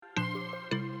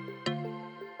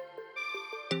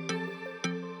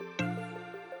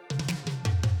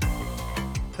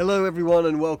Hello, everyone,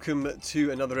 and welcome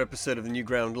to another episode of the New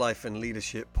Ground Life and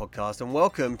Leadership podcast. And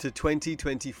welcome to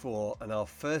 2024 and our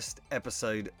first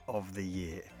episode of the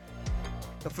year.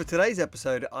 Now, for today's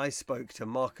episode, I spoke to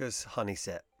Marcus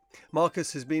Honeysett.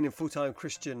 Marcus has been in full-time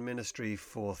Christian ministry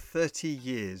for 30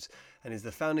 years and is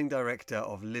the founding director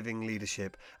of Living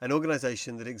Leadership, an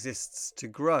organisation that exists to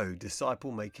grow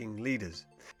disciple-making leaders.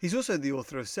 He's also the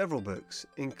author of several books,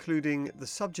 including the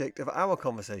subject of our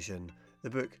conversation, the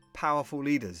book Powerful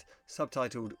Leaders,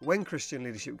 subtitled When Christian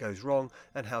Leadership Goes Wrong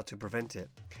and How to Prevent It.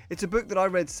 It's a book that I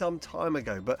read some time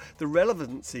ago, but the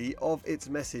relevancy of its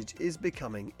message is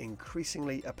becoming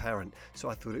increasingly apparent, so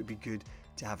I thought it would be good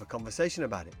to have a conversation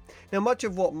about it. Now, much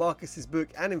of what Marcus's book,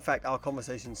 and in fact our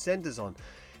conversation, centres on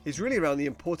is really around the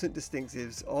important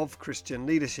distinctives of Christian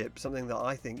leadership, something that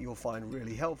I think you'll find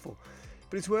really helpful.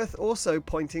 But it's worth also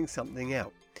pointing something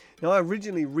out. Now, I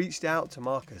originally reached out to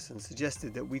Marcus and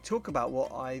suggested that we talk about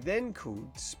what I then called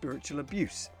spiritual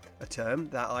abuse, a term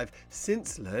that I've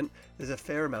since learnt there's a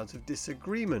fair amount of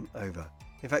disagreement over.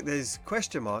 In fact, there's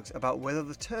question marks about whether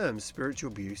the term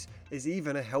spiritual abuse is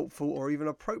even a helpful or even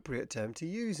appropriate term to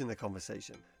use in the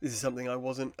conversation. This is something I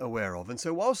wasn't aware of, and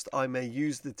so whilst I may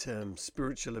use the term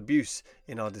spiritual abuse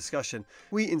in our discussion,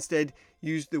 we instead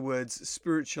used the words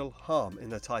spiritual harm in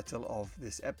the title of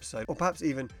this episode, or perhaps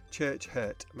even church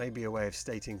hurt may be a way of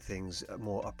stating things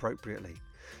more appropriately.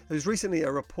 There was recently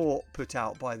a report put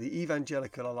out by the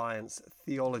Evangelical Alliance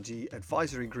Theology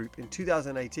Advisory Group in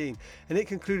 2018, and it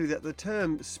concluded that the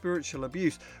term spiritual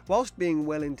abuse, whilst being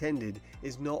well intended,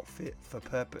 is not fit for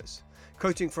purpose.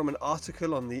 Quoting from an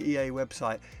article on the EA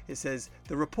website, it says,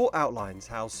 "The report outlines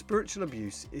how spiritual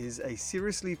abuse is a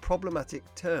seriously problematic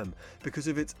term because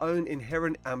of its own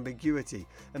inherent ambiguity,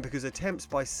 and because attempts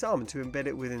by some to embed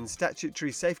it within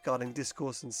statutory safeguarding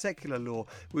discourse and secular law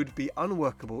would be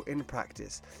unworkable in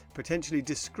practice, potentially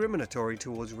discriminatory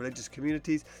towards religious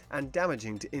communities and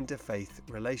damaging to interfaith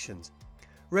relations."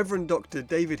 Reverend Dr.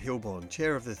 David Hilborn,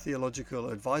 chair of the Theological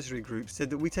Advisory Group, said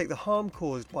that we take the harm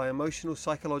caused by emotional,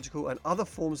 psychological and other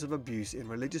forms of abuse in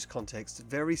religious contexts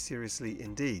very seriously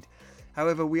indeed.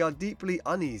 However, we are deeply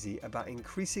uneasy about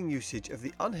increasing usage of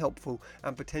the unhelpful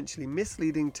and potentially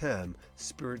misleading term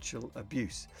spiritual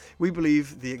abuse. We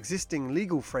believe the existing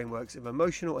legal frameworks of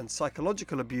emotional and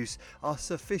psychological abuse are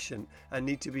sufficient and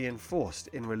need to be enforced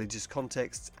in religious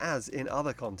contexts as in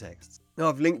other contexts. Now,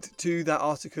 I've linked to that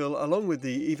article along with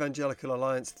the Evangelical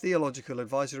Alliance Theological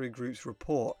Advisory Group's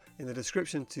report in the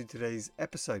description to today's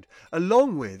episode,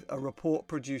 along with a report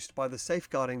produced by the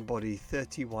safeguarding body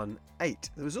 31.8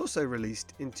 that was also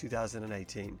released in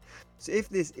 2018. So if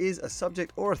this is a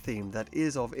subject or a theme that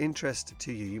is of interest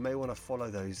to you, you may want to follow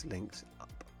those links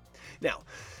up. Now,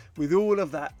 with all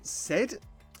of that said,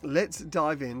 let's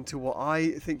dive into what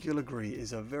I think you'll agree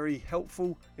is a very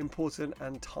helpful, important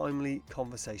and timely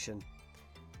conversation.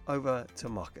 Over to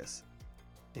Marcus.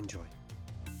 Enjoy.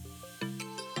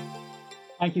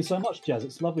 Thank you so much, Jez.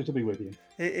 It's lovely to be with you.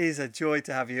 It is a joy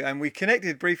to have you. And we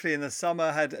connected briefly in the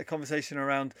summer, had a conversation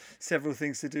around several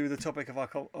things to do with the topic of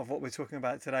what we're talking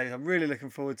about today. I'm really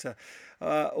looking forward to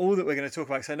all that we're going to talk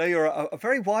about, because I know you're a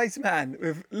very wise man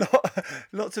with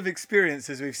lots of experience,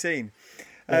 as we've seen.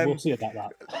 Yeah, we'll see about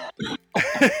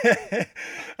that.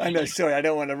 I know, sorry, I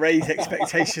don't want to raise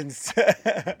expectations.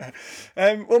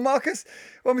 Well, Marcus,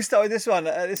 when we start with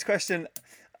this question,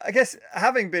 I guess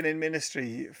having been in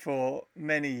ministry for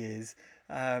many years,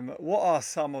 what are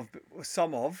some of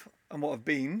and what have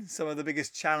been some of the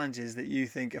biggest challenges that you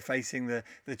think are facing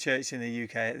the church in the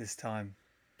UK at this time?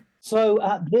 So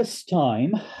at this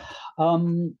time,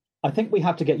 I think we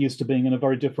have to get used to being in a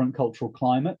very different cultural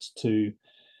climate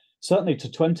certainly to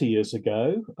 20 years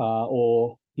ago,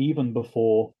 or even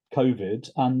before COVID.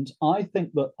 And I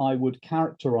think that I would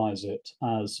characterize it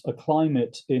as a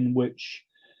climate in which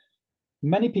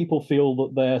many people feel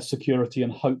that their security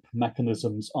and hope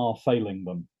mechanisms are failing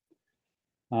them.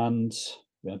 And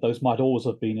those might always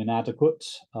have been inadequate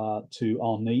to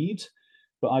our need.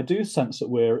 But I do sense that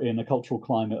we're in a cultural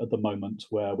climate at the moment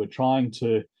where we're trying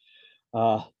to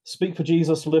speak for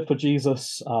Jesus, live for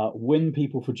Jesus, win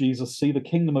people for Jesus, see the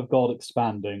kingdom of God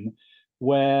expanding,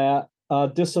 where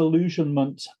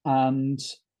disillusionment and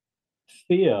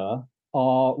fear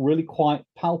are really quite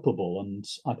palpable, and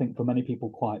I think for many people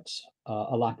quite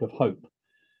a lack of hope.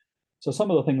 So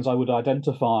some of the things I would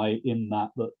identify in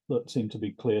that seem to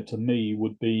be clear to me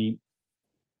would be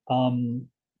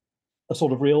a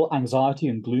sort of real anxiety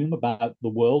and gloom about the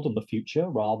world and the future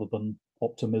rather than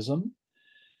optimism.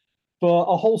 For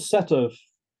a whole set of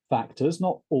factors,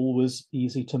 not always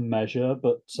easy to measure,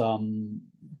 but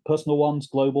personal ones,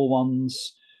 global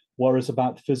ones, worries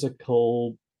about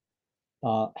physical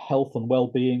health and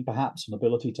well-being, perhaps, an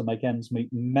ability to make ends meet.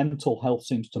 Mental health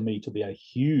seems to me to be a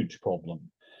huge problem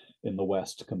in the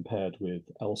West compared with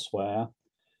elsewhere.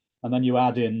 And then you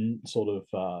add in sort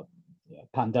of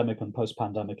pandemic and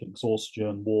post-pandemic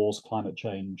exhaustion, wars, climate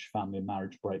change, family and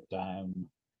marriage breakdown.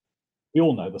 We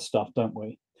all know the stuff, don't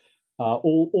we?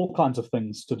 All kinds of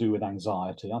things to do with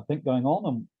anxiety, I think, going on,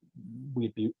 and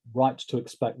we'd be right to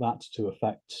expect that to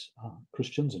affect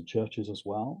Christians and churches as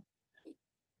well.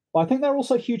 But I think there are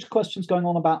also huge questions going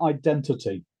on about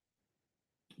identity,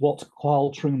 what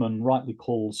Carl Trueman rightly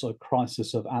calls a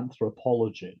crisis of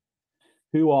anthropology.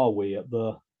 Who are we at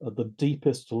the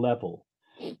deepest level?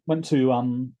 Went to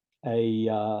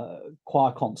a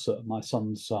choir concert at my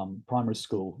son's primary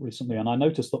school recently, and I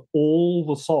noticed that all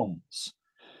the songs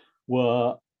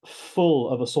were full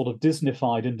of a sort of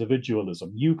Disneyfied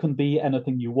individualism. You can be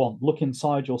anything you want. Look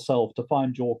inside yourself to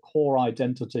find your core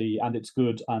identity, and it's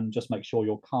good, and just make sure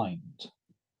you're kind.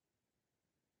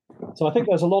 So I think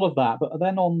there's a lot of that. But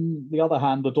then on the other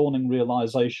hand, the dawning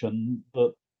realization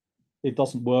that it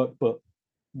doesn't work, but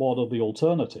what are the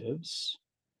alternatives?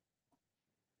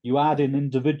 You add in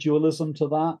individualism to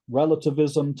that,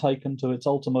 relativism taken to its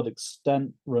ultimate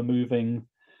extent, removing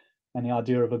any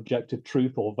idea of objective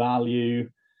truth or value,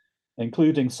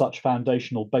 including such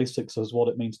foundational basics as what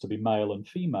it means to be male and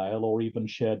female, or even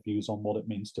shared views on what it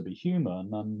means to be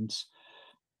human. And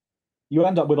you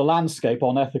end up with a landscape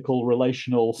on ethical,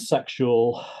 relational,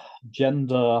 sexual,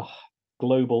 gender,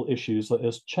 global issues that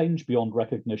has changed beyond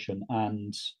recognition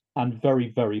and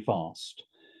very, very fast.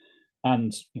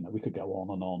 And we could go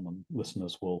on, and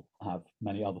listeners will have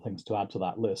many other things to add to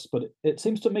that list. But it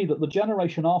seems to me that the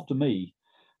generation after me,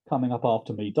 coming up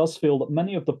after me, does feel that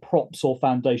many of the props or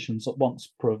foundations that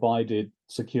once provided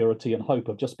security and hope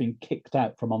have just been kicked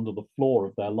out from under the floor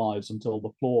of their lives until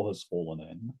the floor has fallen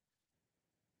in.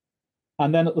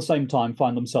 And then at the same time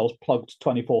find themselves plugged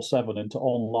 24/7 into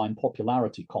online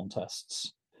popularity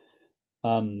contests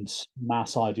and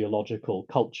mass ideological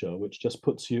culture, which just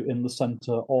puts you in the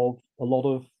center of a lot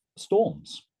of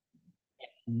storms.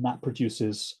 And that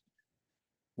produces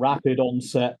rapid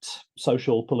onset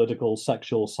social, political,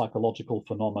 sexual, psychological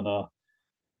phenomena,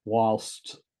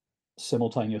 whilst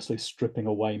simultaneously stripping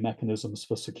away mechanisms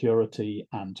for security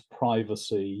and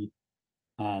privacy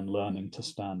and learning to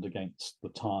stand against the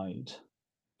tide.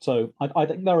 So I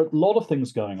think there are a lot of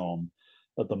things going on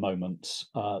at the moment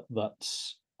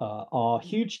that are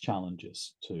huge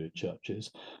challenges to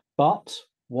churches, but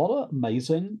what an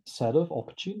amazing set of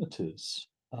opportunities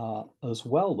as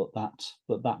well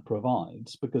that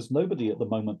provides, because nobody at the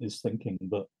moment is thinking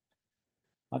that,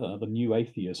 I don't know, the new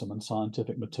atheism and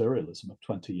scientific materialism of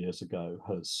 20 years ago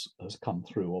has come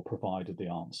through or provided the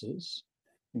answers.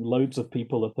 Loads of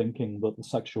people are thinking that the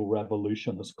sexual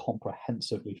revolution has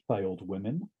comprehensively failed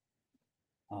women.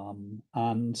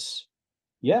 And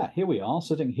yeah, here we are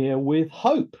sitting here with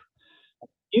hope,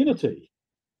 unity,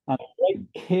 and a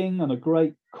great king and a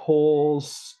great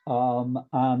cause,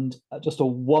 and just a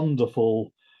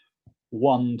wonderful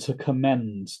one to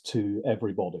commend to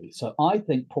everybody. So I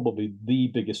think probably the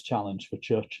biggest challenge for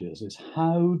churches is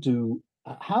how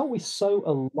are we so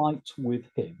alight with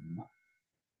him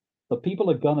that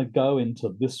people are going to go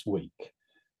into this week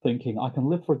thinking, I can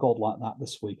live for a God like that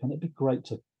this week, and it'd be great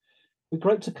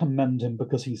to commend him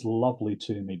because he's lovely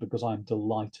to me, because I'm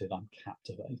delighted, I'm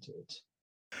captivated.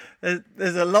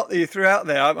 There's a lot that you threw out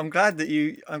there. I'm glad that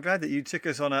you took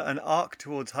us on an arc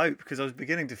towards hope, because I was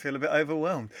beginning to feel a bit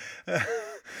overwhelmed.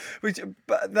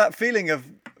 But that feeling of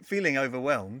feeling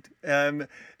overwhelmed,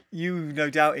 you no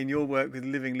doubt in your work with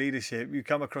living leadership, you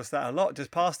come across that a lot.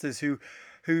 Just pastors who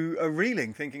are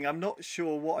reeling, thinking, I'm not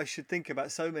sure what I should think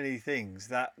about so many things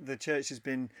that the church has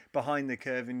been behind the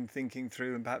curve in thinking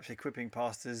through, and perhaps equipping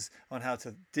pastors on how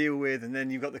to deal with. And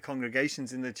then you've got the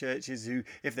congregations in the churches who,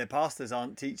 if their pastors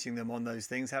aren't teaching them on those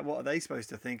things, what are they supposed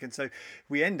to think? And so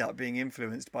we end up being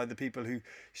influenced by the people who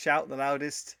shout the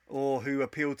loudest or who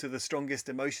appeal to the strongest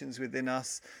emotions within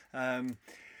us.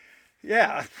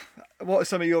 Yeah. What are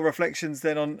some of your reflections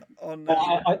then on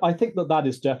I think that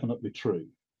is definitely true.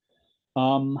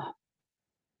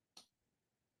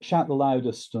 Shout the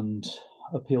loudest and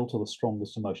appeal to the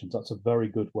strongest emotions. That's a very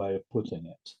good way of putting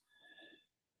it.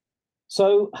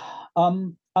 So,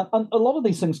 and a lot of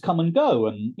these things come and go,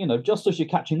 and just as you're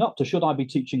catching up to, should I be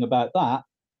teaching about that?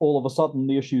 All of a sudden,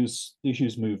 the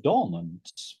issues moved on, and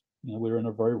we're in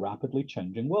a very rapidly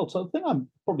changing world. So, the thing I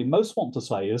probably most want to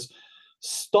say is,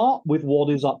 start with what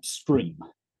is upstream.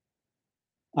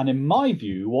 And in my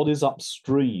view, what is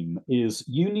upstream is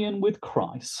union with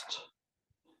Christ,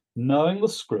 knowing the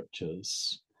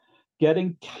scriptures,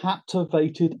 getting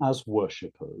captivated as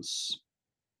worshippers,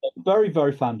 very,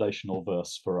 very foundational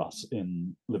verse for us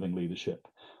in living leadership.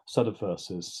 Set of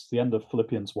verses, the end of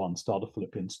Philippians 1, start of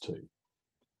Philippians 2,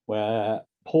 where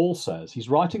Paul says, he's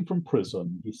writing from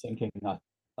prison, he's thinking, I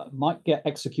might get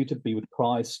executed, be with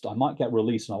Christ, I might get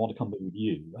released, and I want to come be with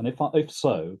you. And if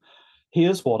so,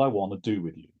 here's what I want to do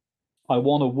with you. I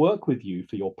want to work with you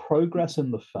for your progress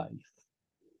in the faith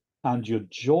and your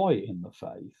joy in the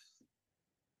faith,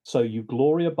 so you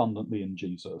glory abundantly in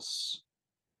Jesus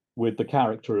with the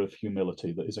character of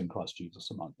humility that is in Christ Jesus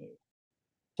among you.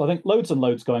 So I think loads and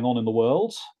loads going on in the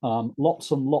world,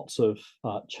 lots and lots of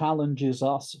challenges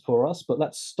for us, but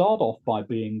let's start off by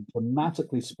being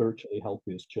dramatically spiritually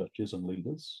healthy as churches and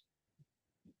leaders.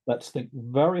 Let's think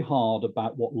very hard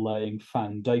about what laying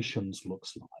foundations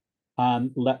looks like.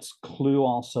 And let's clue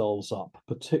ourselves up,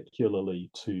 particularly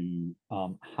to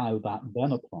how that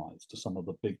then applies to some of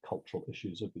the big cultural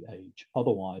issues of the age.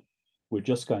 Otherwise, we're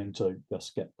just going to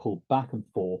get pulled back and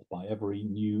forth by every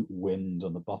new wind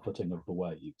and the buffeting of the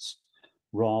waves,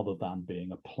 rather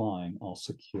than applying our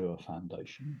secure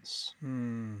foundations.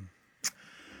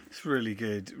 It's really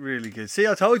good, really good. See,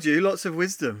 I told you, lots of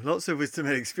wisdom and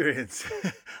experience.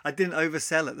 I didn't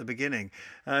oversell at the beginning.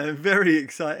 Very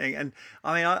exciting, and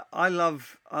I mean, I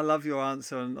love your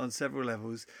answer on several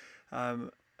levels.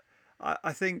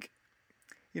 I think,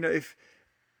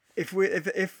 if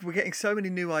we're getting so many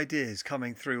new ideas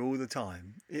coming through all the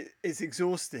time, it's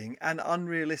exhausting and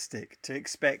unrealistic to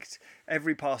expect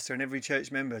every pastor and every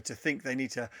church member to think they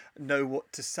need to know what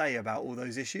to say about all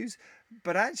those issues.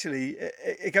 But actually,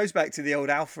 it goes back to the old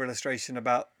Alpha illustration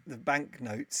about the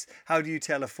banknotes. How do you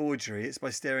tell a forgery? It's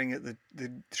by staring at the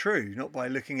true, not by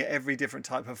looking at every different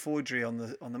type of forgery on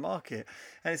the market.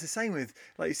 And it's the same with,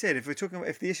 like you said, if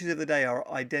the issues of the day are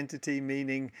identity,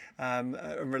 meaning, and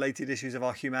related issues of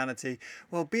our humanity,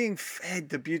 well, being fed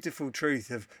the beautiful truth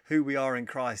of who we are in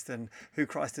Christ and who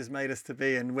Christ has made us to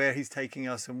be and where He's taking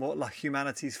us and what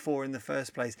humanity's for in the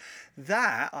first place,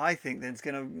 that I think then is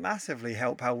going to massively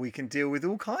help how we can deal with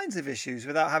all kinds of issues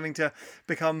without having to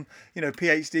become,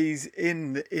 PhDs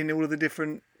in all of the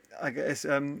different, I guess,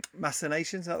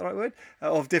 machinations, is that the right word,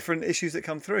 of different issues that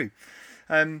come through.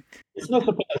 It's no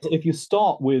surprise if you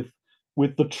start with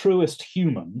the truest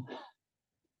human,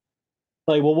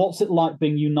 say, well, what's it like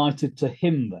being united to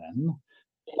him then?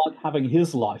 Like having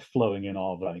his life flowing in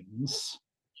our veins,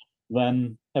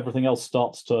 then everything else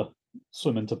starts to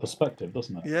swim into perspective,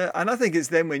 doesn't it? Yeah, and I think it's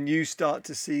then when you start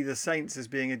to see the saints as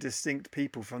being a distinct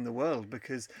people from the world,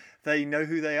 because they know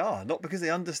who they are, not because they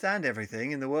understand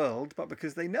everything in the world, but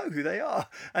because they know who they are.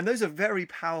 And those are very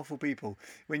powerful people.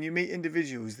 When you meet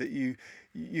individuals that you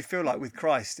feel like with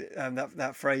Christ,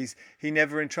 that phrase, He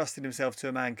never entrusted Himself to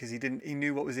a man because he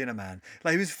knew what was in a man.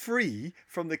 Like, He was free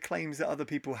from the claims that other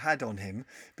people had on Him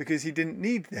because He didn't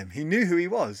need them. He knew who He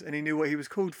was and He knew what He was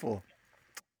called for.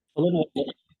 A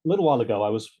little while ago, I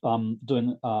was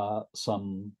doing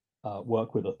some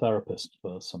work with a therapist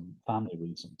for some family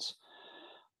reasons.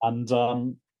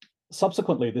 And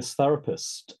subsequently, this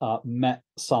therapist met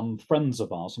some friends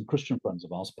of ours, some Christian friends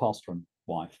of ours, pastor and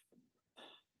wife.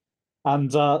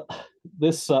 And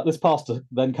this pastor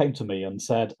then came to me and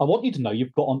said, I want you to know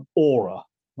you've got an aura.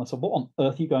 And I said, what on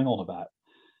earth are you going on about?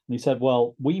 And he said,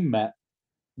 well, we met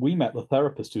the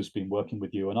therapist who's been working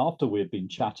with you, and after we had been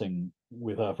chatting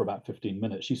with her for about 15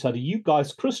 minutes, she said, are you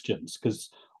guys Christians? Because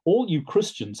all you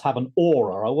Christians have an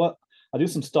aura. I do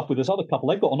some stuff with this other couple,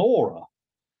 they've got an aura.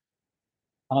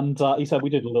 And he said, we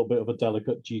did a little bit of a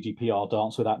delicate GDPR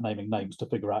dance without naming names to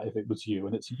figure out if it was you,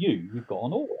 and it's you've got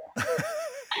an aura.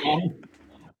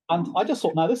 And I just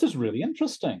thought, now this is really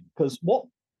interesting, because what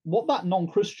that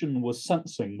non-Christian was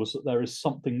sensing was that there is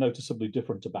something noticeably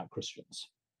different about Christians.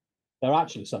 They're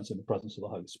actually sensing the presence of the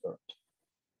Holy Spirit.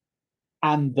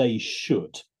 And they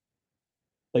should.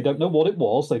 They don't know what it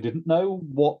was. They didn't know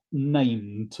what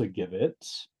name to give it.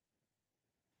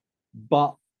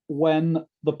 But when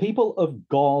the people of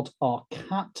God are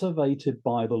captivated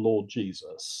by the Lord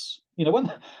Jesus,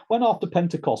 when after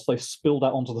Pentecost they spilled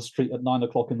out onto the street at 9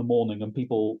 o'clock in the morning and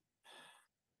people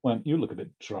went, you look a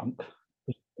bit drunk,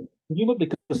 presumably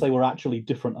because they were actually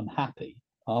different and happy,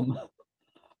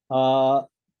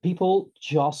 people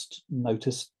just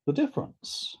noticed the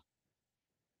difference.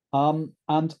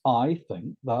 And I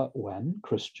think that when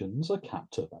Christians are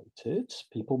captivated,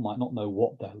 people might not know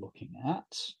what they're looking at,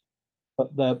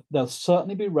 but they'll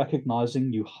certainly be recognizing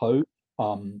new hope,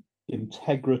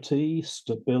 integrity,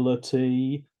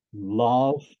 stability,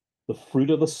 love. The fruit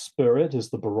of the Spirit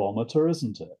is the barometer,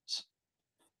 isn't it?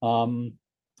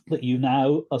 That you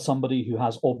now are somebody who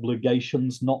has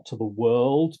obligations not to the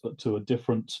world, but to a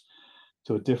different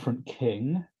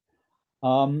king.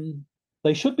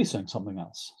 they should be seeing something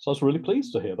else. So I was really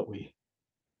pleased to hear that we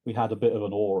had a bit of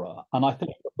an aura. And I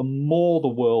think the more the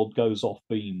world goes off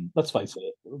beam, let's face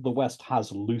it, the West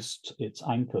has loosed its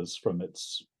anchors from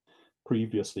its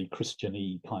previously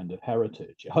Christian-y kind of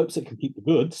heritage. It hopes it can keep the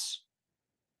goods,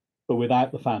 but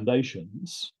without the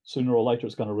foundations, sooner or later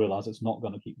it's going to realize it's not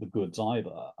going to keep the goods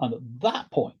either. And at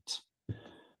that point,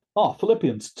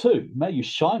 Philippians 2, may you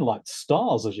shine like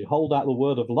stars as you hold out the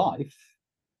word of life.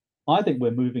 I think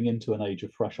we're moving into an age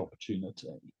of fresh opportunity.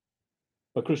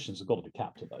 But Christians have got to be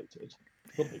captivated.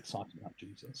 Got to be excited about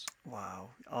Jesus. Wow.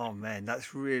 Oh man,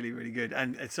 that's really, really good.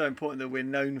 And it's so important that we're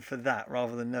known for that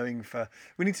rather than knowing for.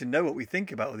 We need to know what we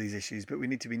think about all these issues, but we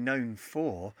need to be known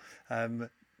for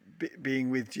being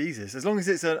with Jesus. As long as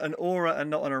it's an aura and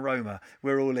not an aroma,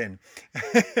 we're all in.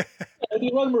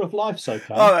 The aroma of life's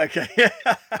okay. Oh, okay.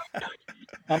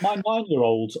 My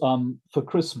 9-year-old for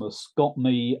Christmas got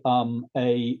me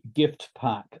a gift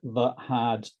pack that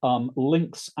had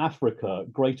Lynx Africa,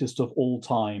 greatest of all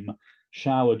time,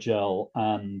 shower gel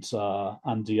and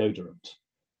deodorant.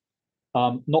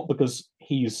 Not because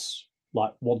he's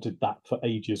like wanted that for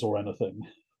ages or anything.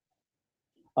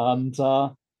 And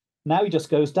now he just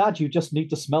goes, Dad, you just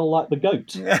need to smell like the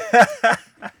goat.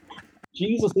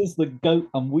 Jesus is the goat,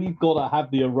 and we've got to have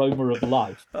the aroma of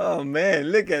life. Oh man,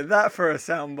 look at that for a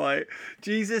soundbite.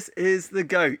 Jesus is the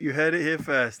goat. You heard it here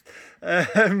first.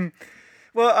 Well,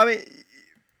 I mean,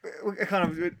 we're kind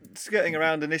of skirting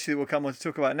around an issue that we'll come on to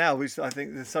talk about now, which I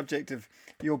think the subject of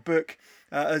your book,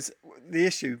 as the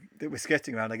issue that we're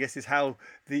skirting around, I guess, is how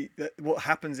what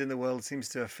happens in the world seems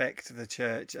to affect the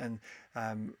church, and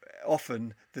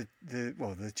often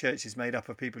the church is made up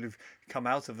of people who've come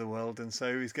out of the world, and so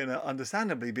is going to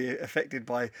understandably be affected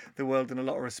by the world in a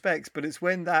lot of respects. But it's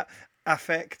when that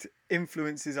affect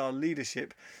influences our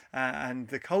leadership and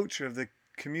the culture of the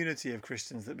community of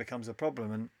Christians that becomes a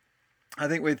problem. And I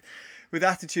think with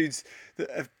attitudes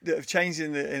that have changed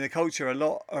in the culture a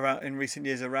lot around in recent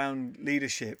years around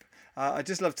leadership, I'd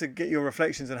just love to get your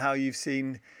reflections on how you've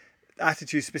seen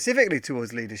attitudes specifically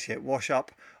towards leadership wash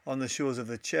up on the shores of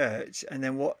the church, and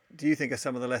then what do you think are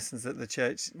some of the lessons that the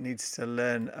church needs to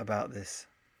learn about this?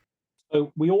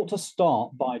 So we ought to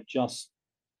start by just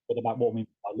about what we mean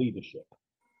by leadership.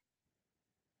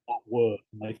 That word,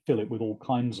 and they fill it with all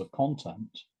kinds of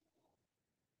content.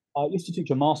 I used to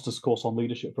teach a master's course on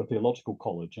leadership for a theological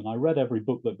college, and I read every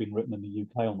book that had been written in the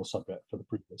UK on the subject for the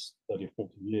previous 30 or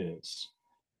 40 years.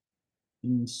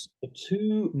 And the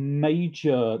two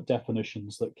major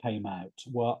definitions that came out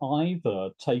were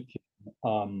either taking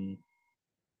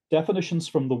definitions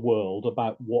from the world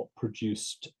about what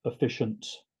produced efficient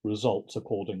results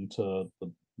according to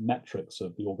the metrics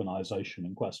of the organization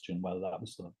in question, whether that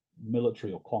was the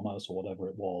military or commerce or whatever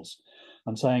it was,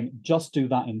 and saying just do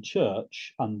that in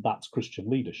church and that's Christian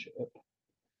leadership.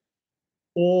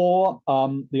 Or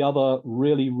the other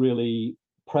really, really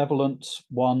prevalent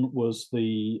one was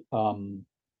the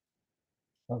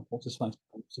what's his face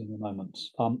in a moment,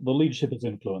 the leadership is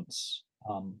influence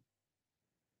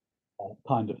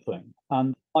kind of thing.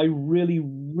 And I really,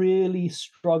 really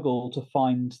struggle to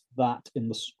find that in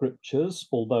the scriptures,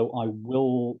 although I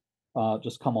will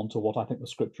just come on to what I think the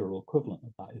scriptural equivalent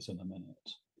of that is in a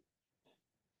minute.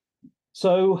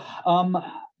 So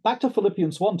back to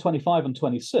Philippians 1, 25 and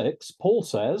 26, Paul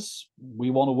says, we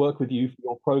want to work with you for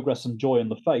your progress and joy in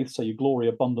the faith, so you glory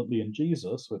abundantly in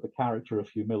Jesus with the character of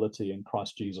humility in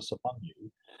Christ Jesus among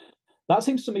you. That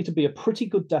seems to me to be a pretty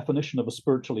good definition of a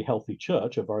spiritually healthy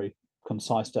church, a very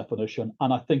concise definition,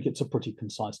 and I think it's a pretty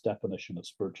concise definition of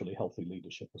spiritually healthy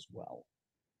leadership as well.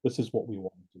 This is what we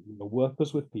want to do. We want to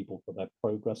work with people for their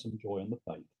progress and joy in the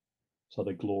faith, so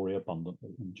they glory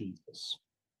abundantly in Jesus.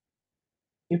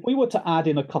 If we were to add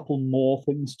in a couple more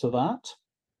things to that,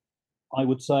 I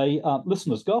would say,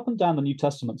 listeners, go up and down the New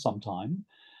Testament sometime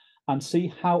and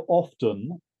see how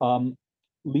often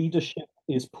leadership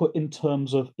is put in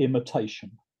terms of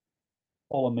imitation.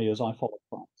 Follow me as I follow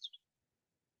Christ.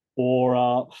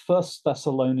 Or 1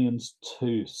 Thessalonians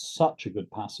 2, such a good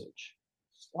passage.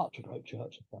 Such a great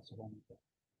church in Thessalonica.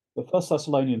 But 1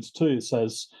 Thessalonians 2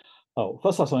 says, 1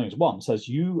 Thessalonians 1 says,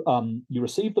 you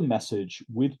received the message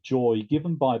with joy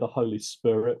given by the Holy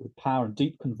Spirit with power and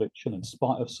deep conviction in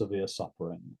spite of severe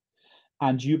suffering.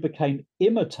 And you became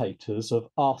imitators of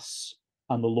us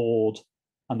and the Lord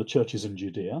and the churches in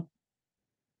Judea.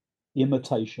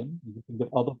 Imitation. You can think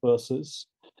of other verses.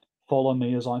 Follow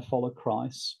me as I follow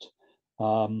Christ.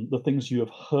 The things you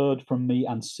have heard from me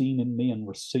and seen in me and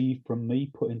received from me,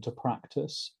 put into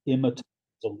practice. Imitate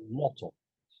a lot of.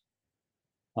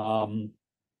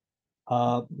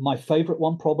 My favorite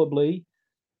one probably,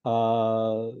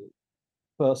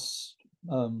 verse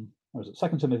or is it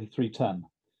 2 Timothy 3:10?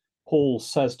 Paul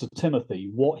says to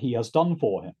Timothy what he has done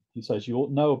for him. He says, you ought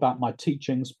to know about my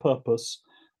teachings, purpose,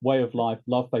 way of life,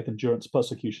 love, faith, endurance,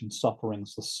 persecution,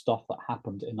 sufferings, the stuff that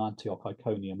happened in Antioch,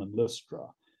 Iconium, and Lystra.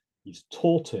 He's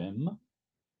taught him,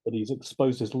 but he's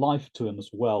exposed his life to him as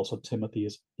well. So Timothy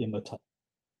is imitating.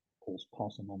 Paul's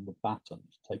passing on the baton.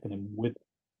 He's taken him with him.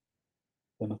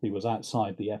 Timothy was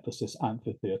outside the Ephesus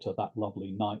amphitheatre that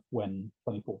lovely night when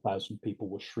 24,000 people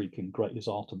were shrieking, "Great is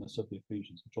Artemis of the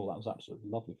Ephesians." I'm sure that was absolutely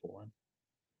lovely for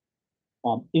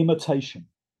him. Imitation.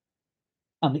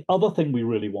 And the other thing we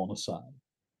really want to say,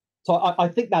 so I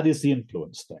think that is the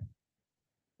influence thing,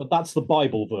 but that's the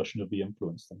Bible version of the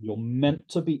influence thing. You're meant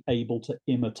to be able to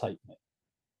imitate me.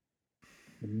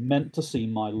 You're meant to see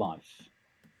my life.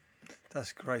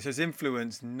 That's great. So it's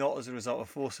influence not as a result of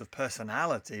force of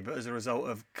personality, but as a result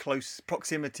of close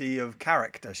proximity of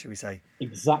character, should we say?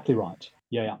 Exactly right.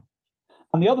 Yeah.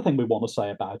 And the other thing we want to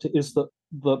say about it is that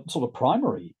the sort of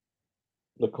primary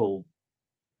biblical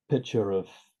picture of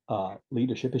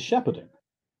leadership is shepherding,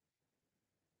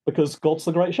 because God's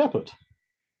the great shepherd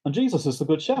and Jesus is the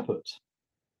good shepherd.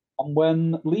 And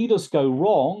when leaders go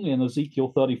wrong in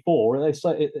Ezekiel 34,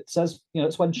 it says,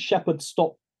 it's when shepherds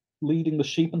stop leading the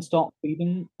sheep and start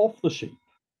feeding off the sheep.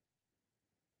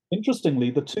 Interestingly,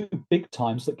 the two big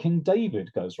times that King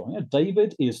David goes wrong.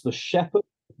 David is the shepherd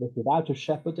without a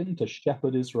shepherding to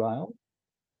shepherd Israel.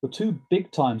 The two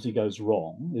big times he goes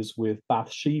wrong is with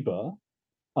Bathsheba,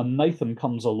 and Nathan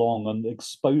comes along and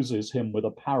exposes him with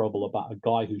a parable about a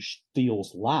guy who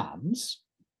steals lambs.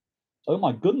 Oh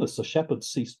my goodness, the shepherd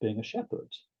ceased being a shepherd.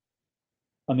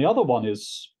 And the other one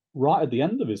is right at the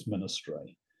end of his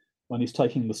ministry, when he's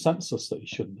taking the census that he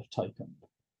shouldn't have taken.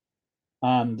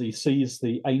 And he sees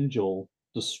the angel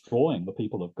destroying the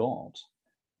people of God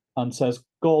and says,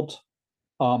 God,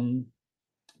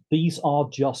 these are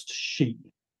just sheep.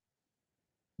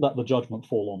 Let the judgment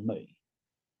fall on me.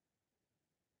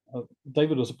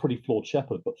 David was a pretty flawed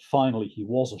shepherd, but finally he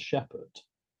was a shepherd,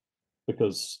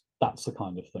 because that's the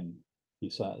kind of thing he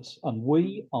says. And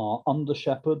we are under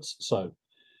shepherds. So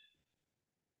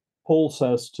Paul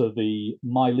says to the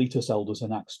Miletus elders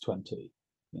in Acts 20,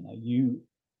 you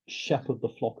shepherd the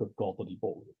flock of God that he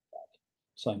bought with his blood.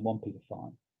 Same 1 Peter 5.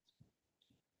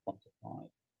 1 to 5.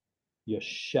 Your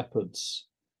shepherds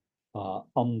are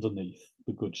underneath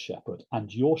the good shepherd,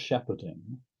 and your shepherding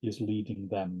is leading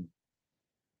them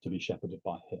to be shepherded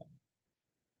by him.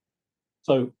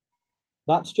 So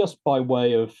that's just by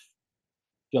way of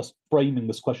just framing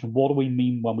this question. What do we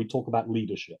mean when we talk about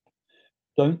leadership?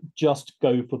 Don't just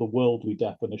go for the worldly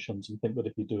definitions and think that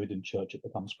if you do it in church, it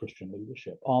becomes Christian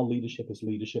leadership. Our leadership is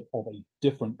leadership of a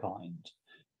different kind.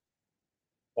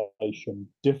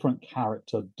 Different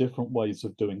character, different ways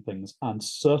of doing things, and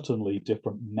certainly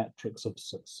different metrics of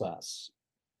success.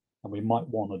 And we might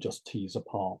want to just tease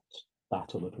apart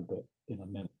that a little bit in a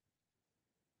minute.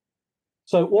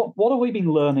 So what have we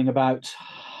been learning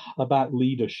about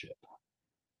leadership?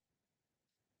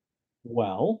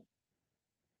 Well,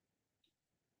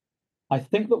 I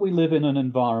think that we live in an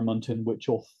environment in which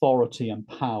authority and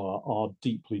power are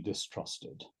deeply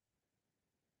distrusted.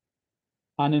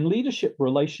 And in leadership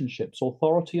relationships,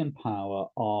 authority and power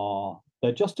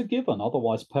they're just a given.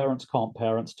 Otherwise, parents can't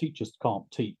parent, teachers can't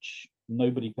teach.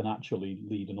 Nobody can actually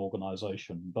lead an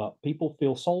organization. But people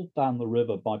feel sold down the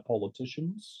river by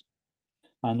politicians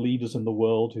and leaders in the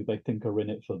world who they think are in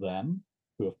it for them,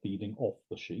 who are feeding off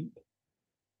the sheep.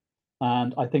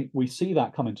 And I think we see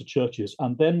that come into churches.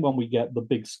 And then when we get the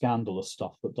big scandalous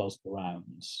stuff that does the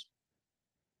rounds,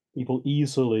 people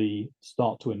easily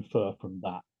start to infer from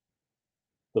that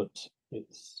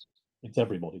it's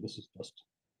everybody. This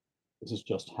is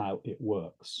just how it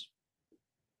works.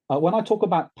 When I talk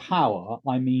about power,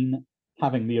 I mean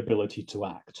having the ability to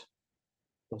act.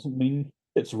 Doesn't mean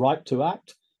it's right to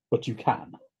act, but you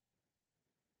can.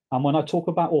 And when I talk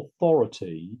about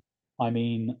authority, I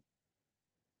mean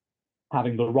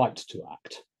having the right to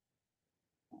act.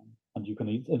 And you can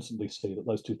instantly see that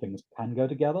those two things can go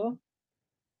together,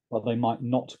 but they might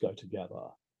not go together.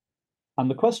 And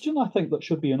the question I think that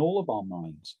should be in all of our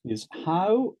minds is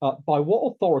how, by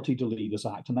what authority do leaders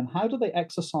act? And then how do they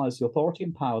exercise the authority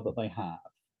and power that they have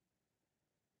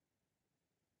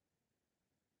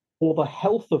for the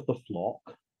health of the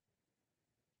flock,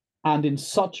 and in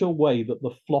such a way that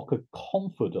the flock are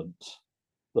confident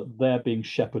that they're being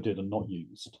shepherded and not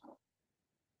used?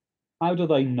 How do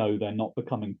they know they're not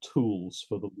becoming tools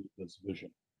for the leader's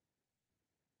vision?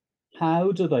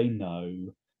 How do they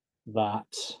know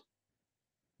that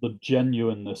the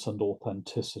genuineness and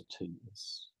authenticity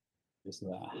is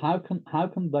there? How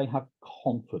can they have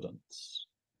confidence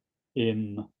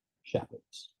in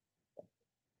shepherds?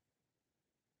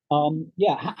 So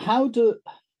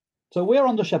we're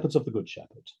under shepherds of the Good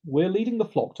Shepherd. We're leading the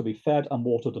flock to be fed and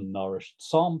watered and nourished.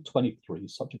 Psalm 23,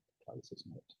 such a good place,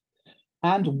 isn't it?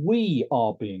 And we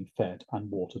are being fed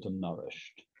and watered and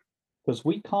nourished, because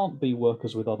we can't be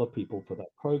workers with other people for their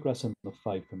progress in the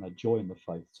faith and their joy in the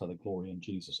faith, so their glory in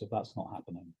Jesus, if that's not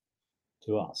happening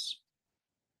to us.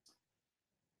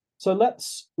 So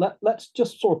let's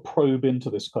just sort of probe into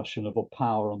this question of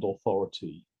power and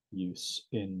authority use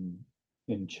in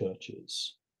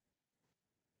churches.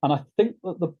 And I think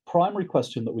that the primary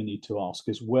question that we need to ask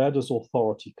is, where does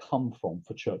authority come from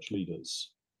for church leaders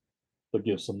that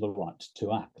gives them the right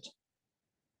to act?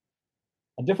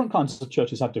 And different kinds of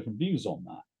churches have different views on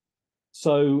that.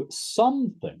 So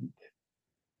some think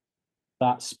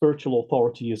that spiritual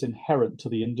authority is inherent to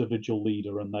the individual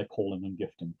leader and their calling and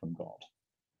gifting from God.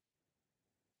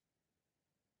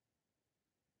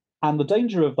 And the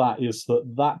danger of that is that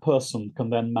that person can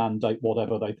then mandate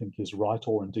whatever they think is right,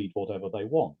 or indeed whatever they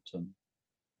want. And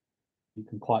you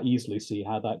can quite easily see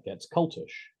how that gets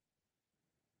cultish.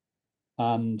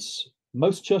 And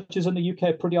most churches in the UK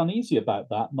are pretty uneasy about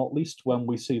that, not least when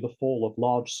we see the fall of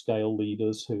large-scale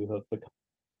leaders who have become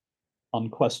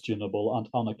unquestionable and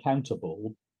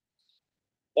unaccountable.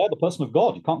 They're the person of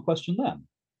God. You can't question them.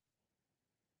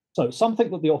 So some think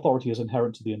that the authority is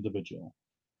inherent to the individual.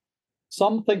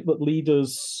 Some think that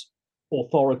leaders'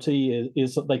 authority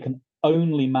is that they can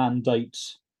only mandate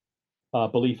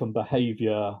belief and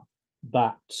behavior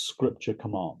that Scripture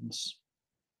commands.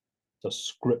 So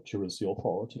Scripture is the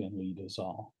authority and leaders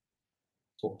are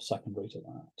sort of secondary to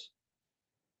that.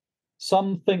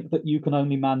 Some think that you can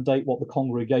only mandate what the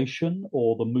congregation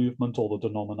or the movement or the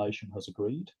denomination has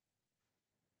agreed.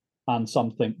 And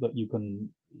some think that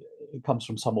it comes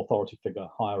from some authority figure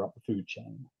higher up the food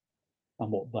chain and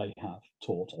what they have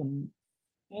taught. And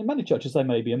in many churches, there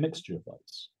may be a mixture of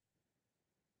those.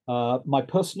 My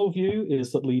personal view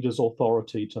is that leaders'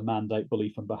 authority to mandate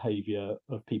belief and behavior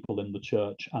of people in the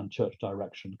church and church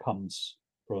direction comes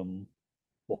from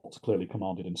what's clearly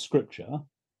commanded in Scripture,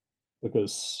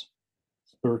 because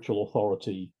spiritual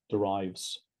authority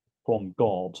derives from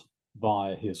God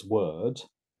via his word.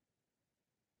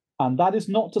 And that is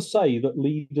not to say that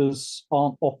leaders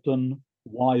aren't often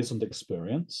wise and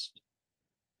experienced.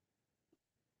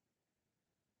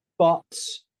 But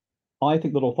I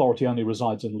think that authority only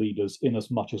resides in leaders in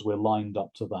as much as we're lined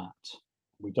up to that.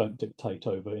 We don't dictate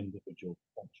over individual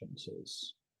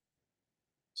consciences.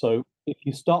 So if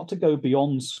you start to go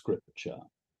beyond Scripture,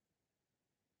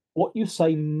 what you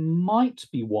say might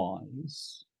be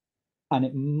wise and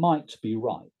it might be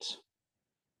right.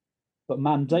 But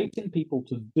mandating people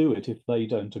to do it if they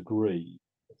don't agree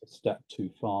is a step too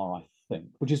far, I think.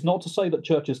 Which is not to say that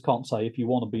churches can't say, if you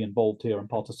want to be involved here and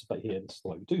participate here, this is the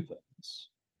way we do things.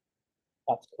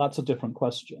 That's a different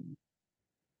question.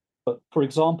 But for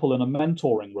example, in a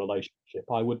mentoring relationship,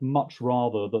 I would much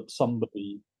rather that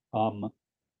somebody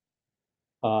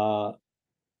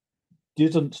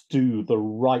didn't do the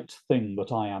right thing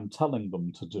that I am telling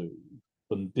them to do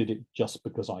than did it just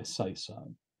because I say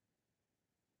so.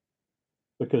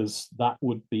 Because that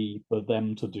would be for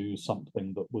them to do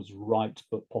something that was right,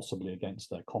 but possibly against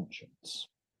their conscience.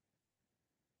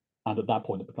 And at that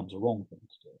point, it becomes a wrong thing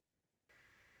to do.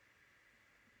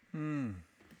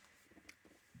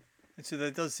 And so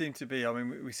there does seem to be, I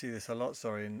mean, we see this a lot,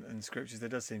 in scriptures, there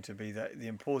does seem to be that the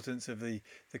importance of the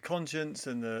conscience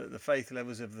and the faith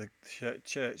levels of the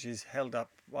church is held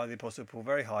up by the Apostle Paul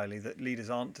very highly, that leaders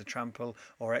aren't to trample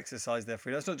or exercise their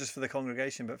freedom. It's not just for the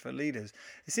congregation, but for leaders.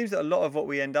 It seems that a lot of what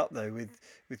we end up, though, with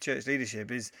church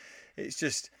leadership is, it's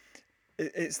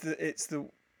the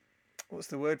what's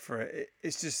the word for it?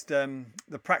 It's just the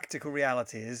practical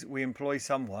reality is we employ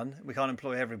someone, we can't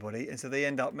employ everybody, and so they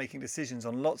end up making decisions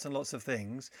on lots and lots of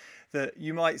things that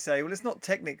you might say, well, it's not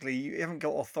technically, you haven't got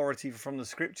authority from the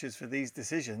scriptures for these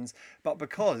decisions, but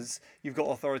because you've got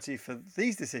authority for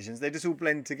these decisions, they just all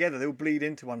blend together, they all bleed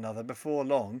into one another. Before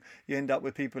long, you end up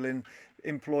with people in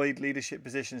employed leadership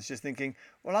positions just thinking,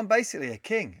 well, I'm basically a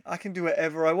king, I can do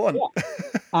whatever I want. Yeah.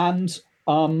 And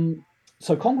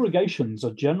so congregations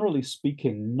are, generally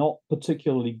speaking, not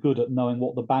particularly good at knowing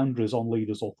what the boundaries on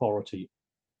leaders' authority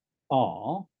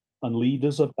are, and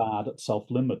leaders are bad at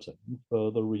self-limiting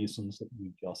for the reasons that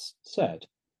you just said.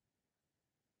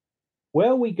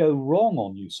 Where we go wrong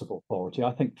on use of authority,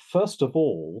 I think, first of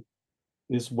all,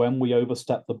 is when we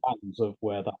overstep the bounds of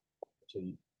where that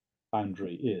authority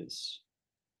boundary is.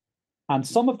 And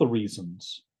some of the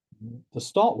reasons, to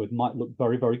start with, might look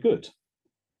very, very good.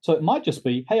 So it might just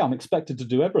be, hey, I'm expected to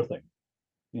do everything.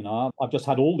 You know, I've just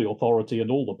had all the authority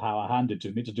and all the power handed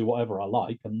to me to do whatever I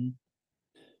like. And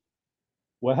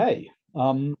well, hey,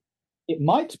 It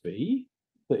might be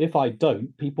that if I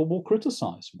don't, people will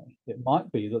criticize me. It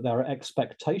might be that there are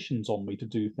expectations on me to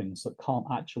do things that can't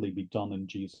actually be done in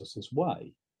Jesus's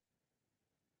way.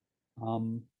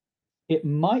 It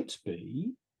might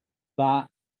be that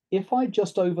if I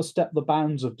just overstep the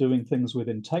bounds of doing things with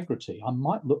integrity, I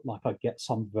might look like I get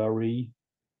some very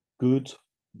good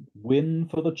win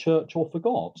for the church or for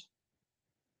God.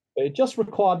 It just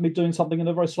required me doing something in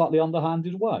a very slightly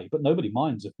underhanded way, but nobody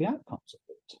minds if the outcomes of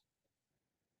it.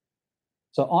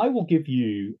 So I will give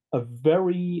you a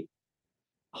very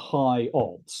high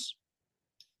odds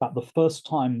that the first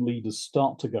time leaders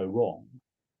start to go wrong,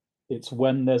 it's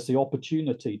when there's the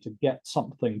opportunity to get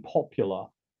something popular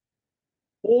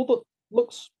or that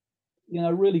looks,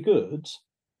 really good,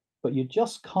 but you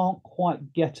just can't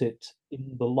quite get it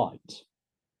in the light.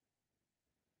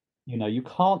 You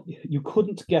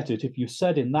couldn't get it if you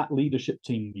said in that leadership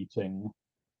team meeting,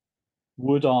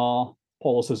 would our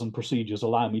policies and procedures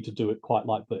allow me to do it quite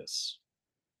like this?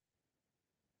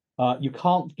 You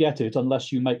can't get it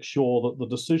unless you make sure that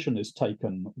the decision is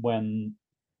taken when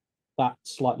that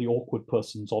slightly awkward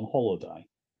person's on holiday.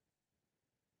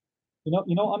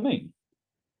 You know what I mean?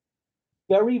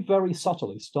 Very, very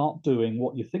subtly start doing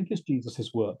what you think is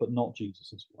Jesus's work, but not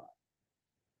Jesus's way.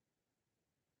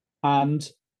 And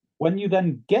when you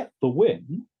then get the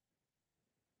win,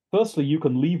 firstly, you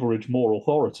can leverage more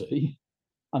authority,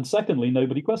 and secondly,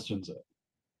 nobody questions it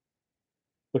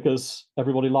because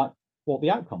everybody liked what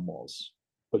the outcome was.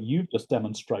 But you've just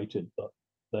demonstrated that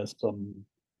there's some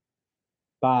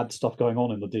bad stuff going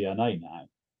on in the DNA now.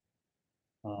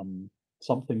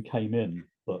 Something came in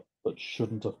that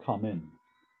shouldn't have come in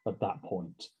at that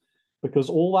point, because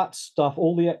all that stuff,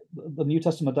 all the New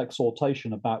Testament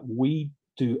exhortation about we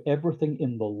do everything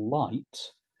in the light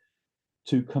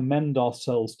to commend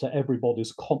ourselves to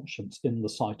everybody's conscience in the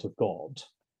sight of God.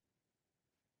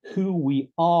 Who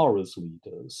we are as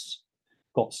leaders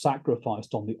got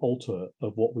sacrificed on the altar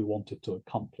of what we wanted to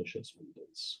accomplish as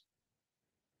leaders,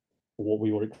 or what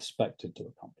we were expected to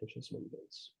accomplish as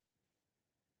leaders.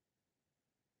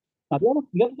 Now,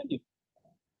 the other thing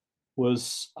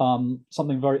was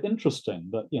something very interesting,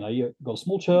 that, you've got a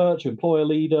small church, you employ a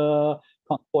leader,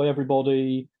 can't employ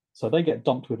everybody, so they get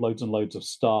dumped with loads and loads of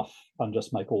stuff and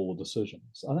just make all the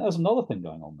decisions. And there's another thing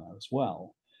going on there as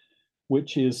well,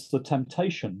 which is the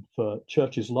temptation for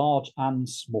churches large and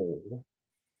small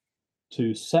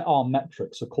to set our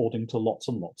metrics according to lots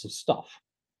and lots of stuff.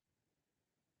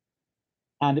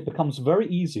 And it becomes very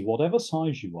easy, whatever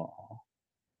size you are,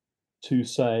 to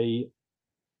say,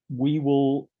 we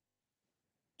will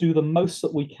do the most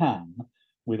that we can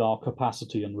with our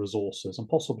capacity and resources, and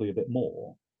possibly a bit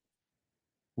more,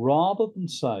 rather than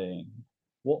saying,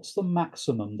 what's the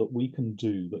maximum that we can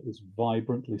do that is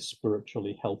vibrantly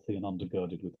spiritually healthy and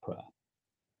undergirded with prayer?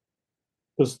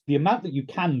 Because the amount that you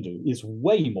can do is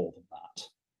way more than that.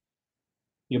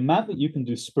 The amount that you can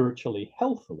do spiritually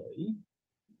healthily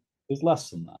is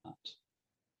less than that.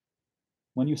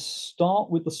 When you start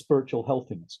with the spiritual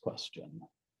healthiness question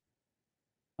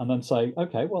and then say,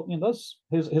 okay, well,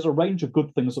 here's a range of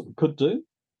good things that we could do.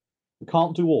 We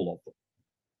can't do all of them.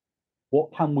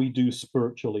 What can we do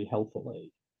spiritually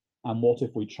healthily? And what if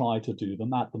we try to do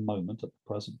them at the moment, at the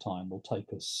present time, will take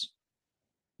us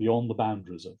beyond the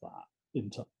boundaries of that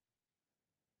into.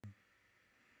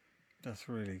 That's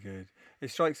really good. It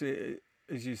strikes me,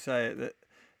 as you say, that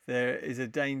there is a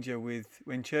danger with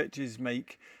when churches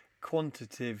make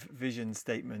quantitative vision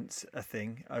statements a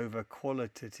thing over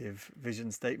qualitative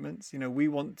vision statements. We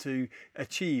want to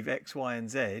achieve X, Y, and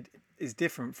Z is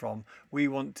different from we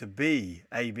want to be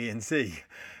A, B, and C.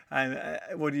 And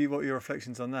what are your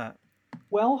reflections on that?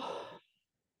 Well,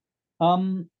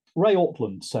 Ray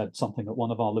Ortland said something at one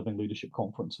of our Living Leadership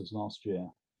conferences last year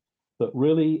that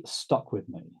really stuck with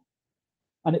me.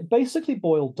 And it basically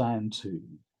boiled down to,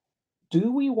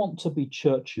 do we want to be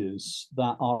churches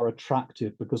that are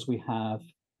attractive because we have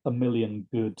a million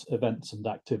good events and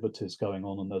activities going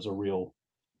on and there's a real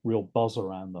buzz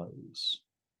around those?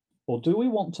 Or do we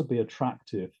want to be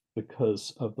attractive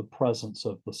because of the presence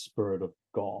of the Spirit of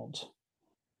God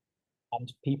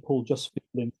and people just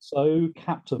feeling so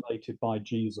captivated by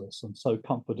Jesus and so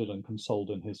comforted and consoled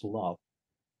in his love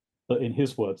that, in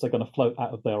his words, they're going to float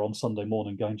out of there on Sunday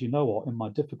morning going, do you know what? In my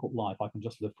difficult life, I can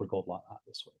just live for God like that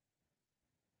this week.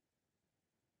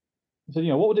 So,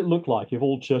 what would it look like if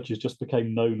all churches just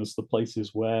became known as the places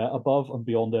where, above and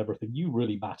beyond everything, you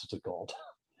really matter to God?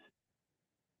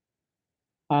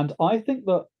 And I think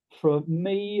that for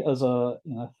me, as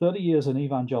 30 years in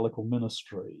evangelical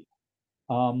ministry,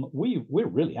 we're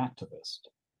really activist.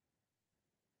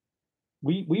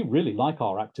 we really like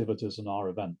our activities and our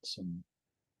events, and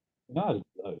we've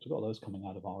got those coming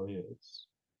out of our ears,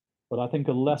 but I think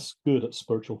are less good at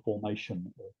spiritual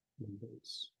formation of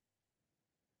leaders.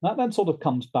 That then sort of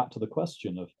comes back to the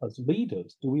question of, as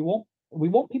leaders, do we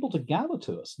want people to gather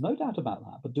to us? No doubt about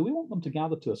that. But do we want them to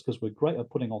gather to us because we're great at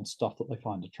putting on stuff that they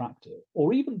find attractive,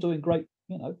 or even doing great,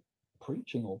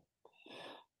 preaching or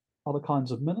other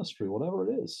kinds of ministry, whatever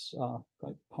it is,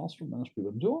 great pastoral ministry?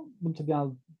 Do we want them to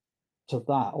gather to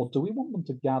that, or do we want them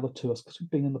to gather to us because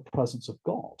we've been in the presence of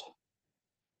God?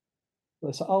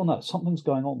 They say, "Oh no, something's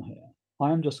going on here.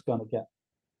 I'm just going to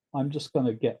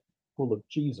get full of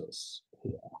Jesus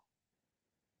here."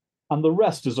 And the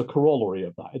rest is a corollary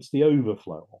of that. It's the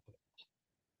overflow of it.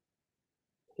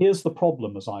 Here's the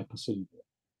problem as I perceive it.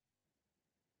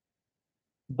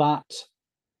 That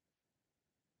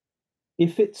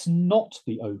if it's not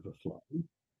the overflow,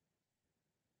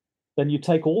 then you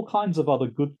take all kinds of other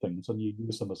good things and you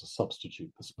use them as a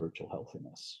substitute for spiritual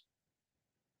healthiness.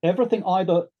 Everything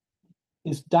either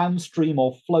is downstream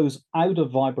or flows out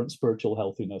of vibrant spiritual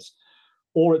healthiness,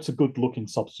 or it's a good-looking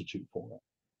substitute for it.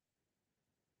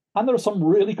 And there are some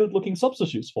really good-looking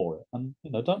substitutes for it. And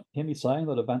don't hear me saying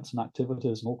that events and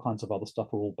activities and all kinds of other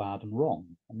stuff are all bad and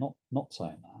wrong. I'm not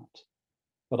saying that.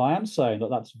 But I am saying that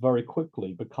that's very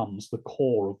quickly becomes the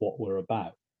core of what we're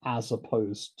about, as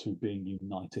opposed to being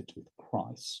united with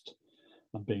Christ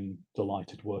and being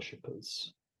delighted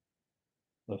worshippers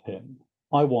of him.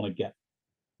 I want to get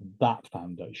that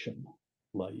foundation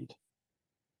laid.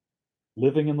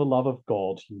 Living in the love of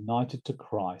God, united to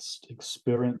Christ,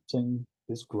 experiencing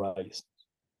his grace,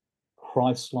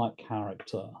 Christ-like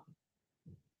character,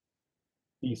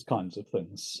 these kinds of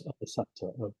things at the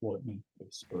center of what it means to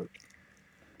be spiritual.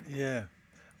 Yeah.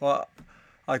 Well,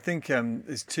 I think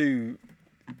there's two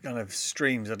kind of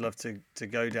streams I'd love to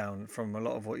go down from a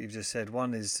lot of what you've just said.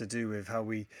 One is to do with how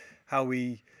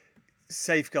we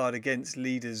safeguard against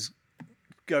leaders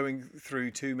going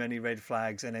through too many red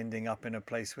flags and ending up in a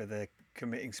place where they're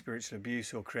committing spiritual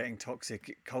abuse or creating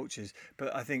toxic cultures.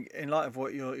 But I think in light of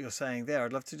what you're saying there,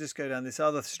 I'd love to just go down this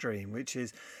other stream, which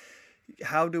is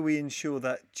how do we ensure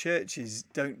that churches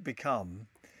don't become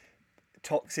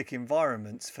toxic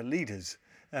environments for leaders?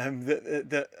 Someone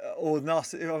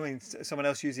else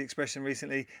used the expression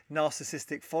recently,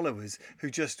 narcissistic followers who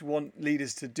just want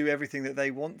leaders to do everything that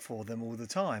they want for them all the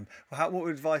time. What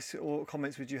advice or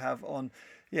comments would you have on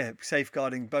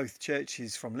safeguarding both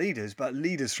churches from leaders, but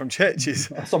leaders from churches?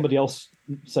 Somebody else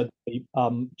said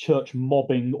church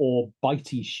mobbing or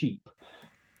bitey sheep.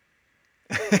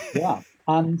 Yeah.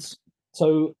 And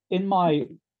so in my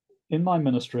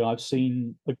ministry, I've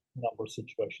seen a number of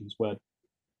situations where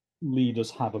leaders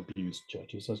have abused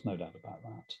churches. There's no doubt about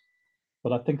that.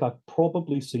 But I think I've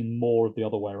probably seen more of the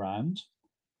other way around.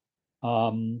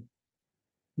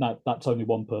 Now, that's only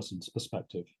one person's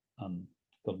perspective.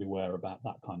 Got to be aware about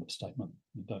that kind of statement.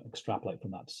 You don't extrapolate from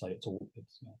that to say it's all.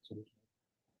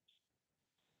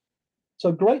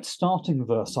 So, great starting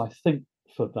verse, I think,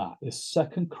 for that is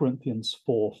 2 Corinthians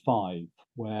 4:5,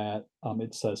 where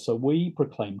it says, "So we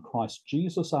proclaim Christ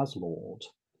Jesus as Lord,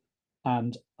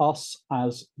 and us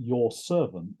as your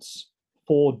servants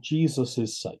for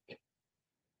Jesus' sake."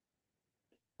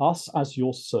 Us as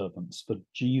your servants for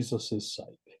Jesus'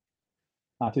 sake.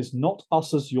 That is not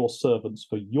us as your servants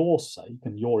for your sake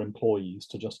and your employees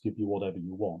to just give you whatever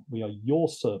you want. We are your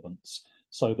servants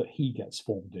so that he gets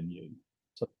formed in you,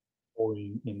 so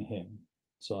glorying in him.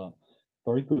 It's a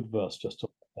very good verse just to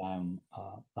put down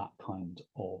that kind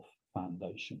of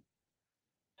foundation.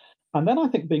 And then I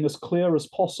think being as clear as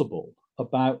possible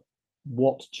about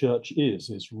what church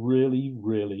is really,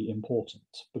 really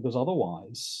important, because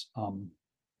otherwise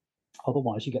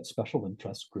you get special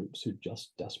interest groups who are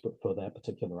just desperate for their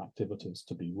particular activities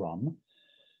to be run.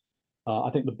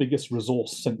 I think the biggest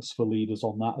resource sinks for leaders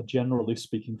on that are, generally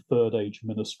speaking, third age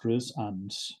ministries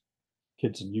and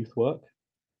kids and youth work.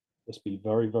 It's be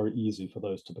very, very easy for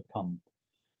those to become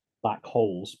black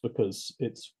holes because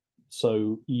it's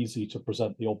so easy to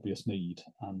present the obvious need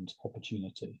and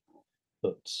opportunity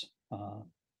that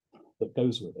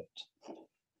goes with it.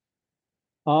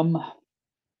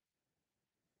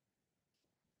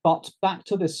 But back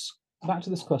to this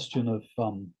question of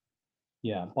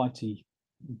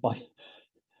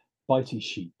bitey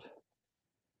sheep.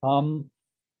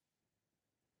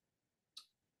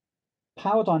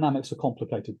 Power dynamics are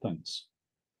complicated things,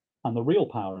 and the real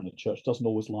power in a church doesn't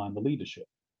always lie in the leadership.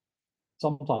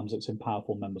 Sometimes it's in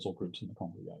powerful members or groups in the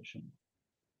congregation.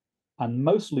 And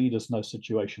most leaders know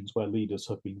situations where leaders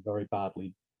have been very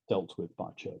badly dealt with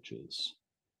by churches.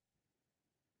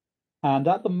 And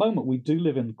at the moment, we do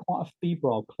live in quite a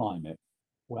febrile climate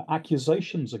where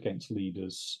accusations against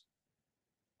leaders,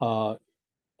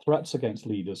 threats against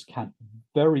leaders can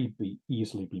very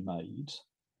easily be made.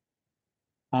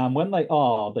 And when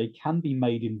they can be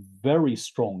made in very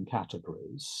strong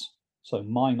categories. So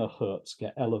minor hurts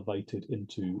get elevated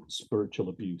into spiritual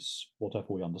abuse,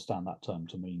 whatever we understand that term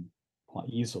to mean, quite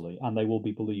easily, and they will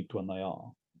be believed when they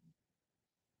are.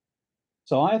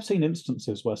 So I have seen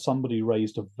instances where somebody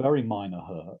raised a very minor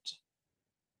hurt,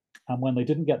 and when they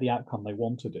didn't get the outcome they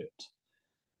wanted it,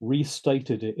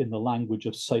 restated it in the language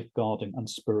of safeguarding and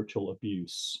spiritual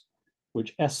abuse,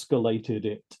 which escalated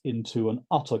it into an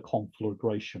utter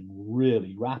conflagration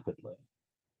really rapidly.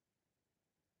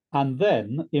 And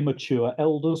then immature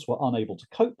elders were unable to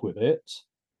cope with it,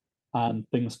 and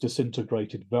things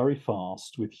disintegrated very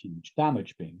fast with huge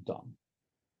damage being done.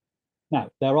 Now,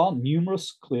 there are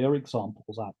numerous clear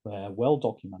examples out there, well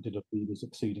documented, of leaders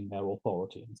exceeding their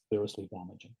authority and seriously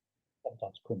damaging,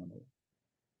 sometimes criminally.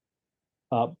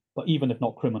 But even if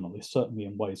not criminally, certainly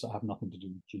in ways that have nothing to do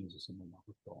with Jesus and the love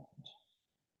of God.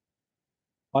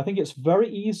 I think it's very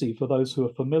easy for those who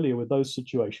are familiar with those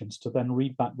situations to then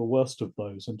read back the worst of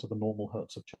those into the normal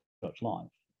hurts of church life.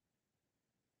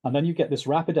 And then you get this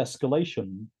rapid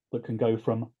escalation that can go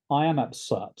from I am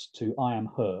upset to I am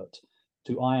hurt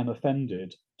to I am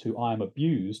offended to I am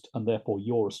abused, and therefore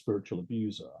you're a spiritual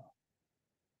abuser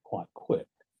quite quick.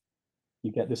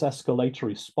 You get this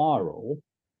escalatory spiral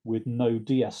with no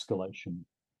de-escalation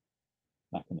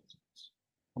mechanisms.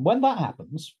 And when that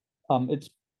happens, it's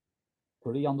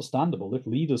pretty understandable if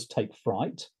leaders take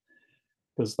fright,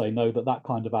 because they know that that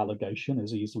kind of allegation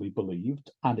is easily believed,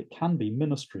 and it can be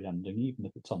ministry ending, even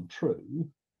if it's untrue.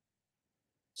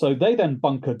 So they then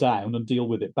bunker down and deal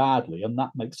with it badly, and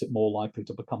that makes it more likely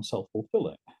to become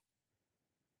self-fulfilling.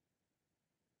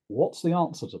 What's the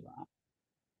answer to that?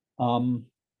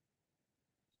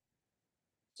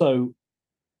 So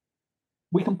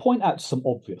we can point out some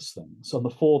obvious things, and the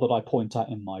four that I point out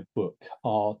in my book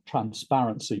are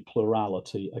transparency,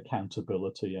 plurality,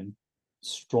 accountability, and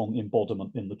strong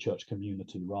embodiment in the church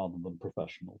community rather than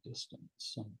professional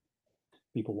distance. And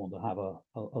people want to have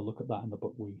a look at that in the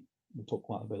book. We talk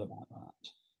quite a bit about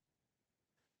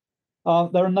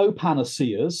that. There are no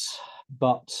panaceas,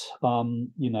 but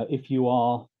if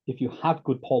you have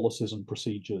good policies and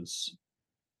procedures,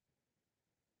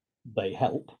 they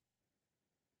help.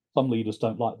 Some leaders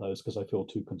don't like those because they feel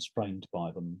too constrained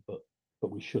by them, but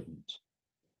we shouldn't.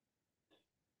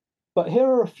 But here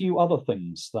are a few other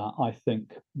things that I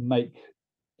think make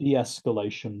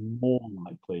de-escalation more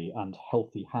likely and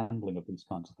healthy handling of these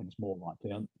kinds of things more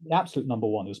likely. And the absolute number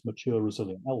one is mature,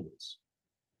 resilient elders.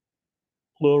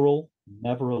 Plural,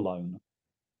 never alone.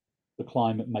 The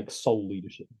climate makes sole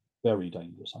leadership very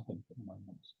dangerous, I think, at the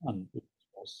moment, and it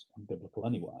was unbiblical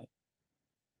anyway.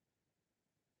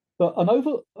 But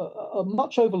a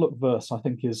much overlooked verse, I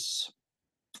think, is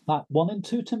that one in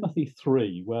 2 Timothy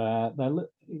 3, where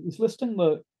he's listing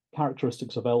the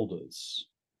characteristics of elders.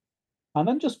 And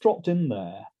then just dropped in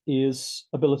there is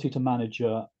ability to manage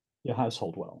your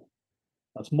household well.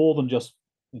 That's more than just,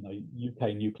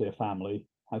 UK nuclear family.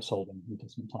 Household in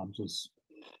recent times was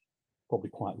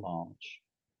probably quite large.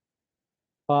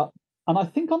 And I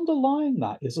think underlying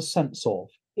that is a sense of,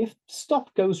 if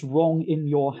stuff goes wrong in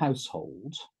your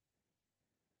household,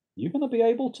 you're going to be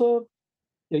able to,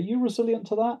 are you resilient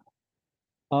to that?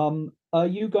 Are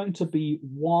you going to be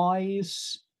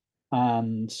wise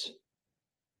and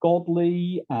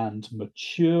godly and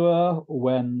mature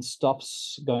when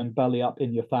stuff's going belly up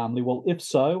in your family? Well, if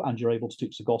so, and you're able to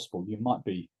teach the gospel, you might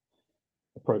be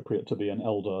appropriate to be an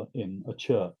elder in a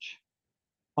church.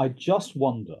 I just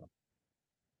wonder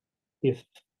if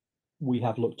we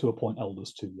have looked to appoint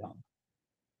elders too young,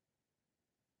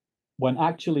 when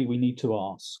actually we need to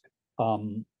ask,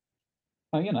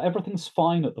 everything's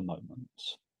fine at the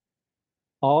moment.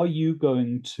 Are you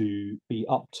going to be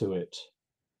up to it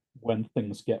when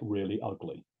things get really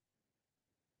ugly?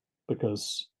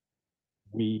 Because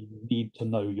we need to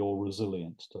know you're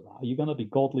resilient to that. Are you going to be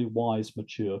godly, wise,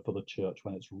 mature for the church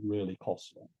when it's really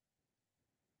costly?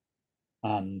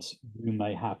 And you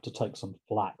may have to take some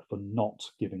flack for not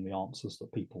giving the answers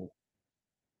that people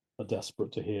are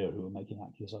desperate to hear who are making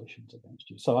accusations against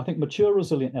you. So I think mature,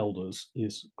 resilient elders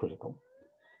is critical.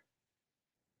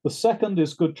 The second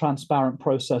is good, transparent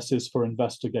processes for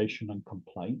investigation and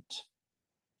complaint.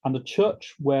 And a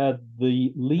church where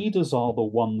the leaders are the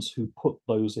ones who put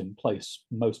those in place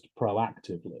most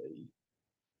proactively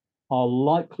are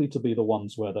likely to be the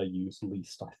ones where they're used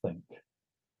least, I think.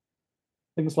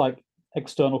 Things like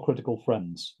external critical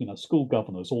friends. School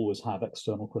governors always have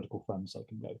external critical friends they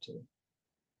can go to.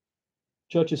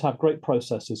 churches have great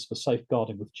processes for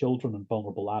safeguarding with children and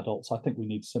vulnerable adults. I think we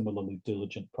need similarly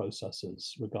diligent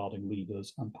processes regarding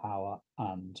leaders and power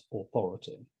and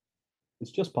authority.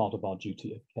 It's just part of our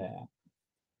duty of care.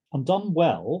 And done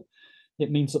well,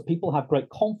 it means that people have great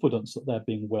confidence that they're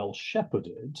being well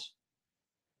shepherded,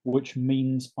 which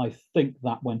means I think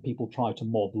that when people try to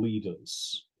mob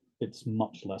leaders, it's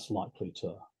much less likely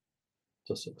to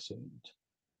succeed.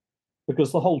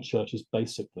 Because the whole church is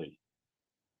basically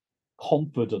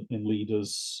confident in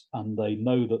leaders, and they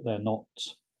know that they're not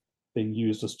being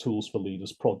used as tools for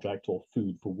leaders' project or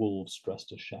food for wolves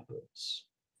dressed as shepherds.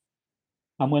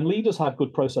 And when leaders have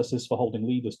good processes for holding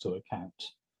leaders to account,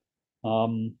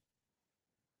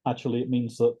 actually it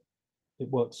means that it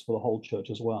works for the whole church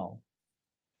as well.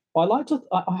 I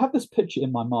have this picture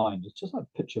in my mind. It's just like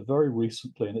a picture very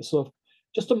recently, and it's sort of,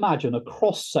 just imagine a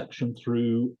cross section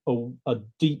through a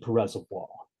deep reservoir.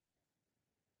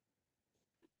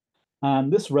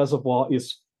 And this reservoir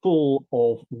is full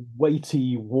of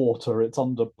weighty water. It's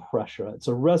under pressure. It's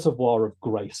a reservoir of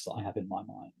grace that I have in my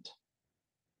mind.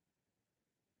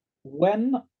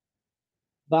 When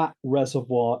that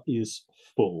reservoir is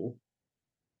full,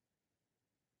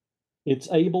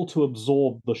 it's able to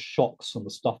absorb the shocks and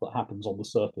the stuff that happens on the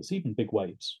surface, even big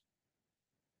waves.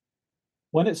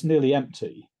 When it's nearly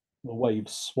empty, the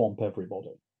waves swamp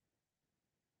everybody.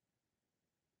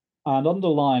 And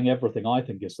underlying everything, I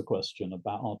think, is the question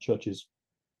about our church's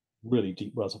really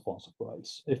deep reservoirs of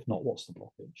grace. If not, what's the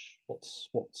blockage? What's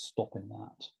stopping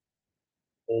that?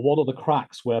 Or what are the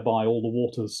cracks whereby all the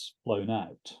water's blown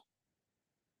out?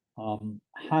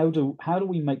 How do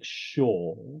we make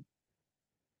sure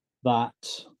that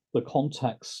the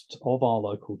context of our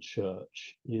local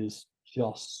church is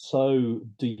just so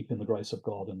deep in the grace of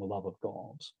God and the love of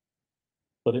God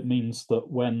that it means that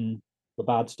when the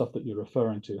bad stuff that you're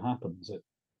referring to happens,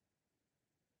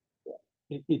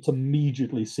 it's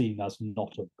immediately seen as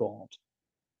not of God.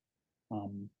 A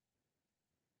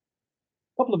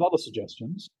couple of other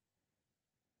suggestions.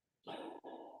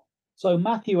 So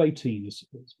Matthew 18 is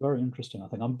very interesting, I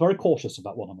think. I'm very cautious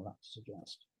about what I'm about to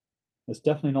suggest. It's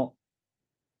definitely not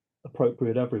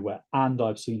appropriate everywhere, and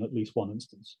I've seen at least one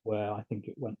instance where I think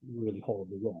it went really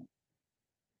horribly wrong.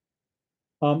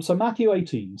 So Matthew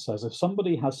 18 says, if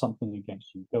somebody has something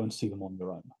against you, go and see them on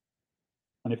your own.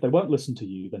 And if they won't listen to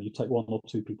you, then you take one or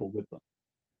two people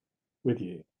with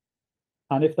you.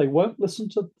 And if they won't listen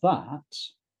to that,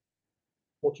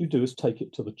 what you do is take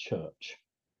it to the church.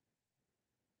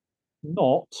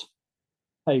 Not,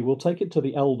 hey, we'll take it to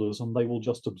the elders and they will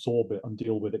just absorb it and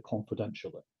deal with it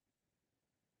confidentially.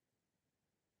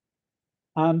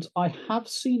 And I have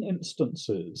seen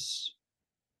instances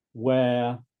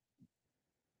where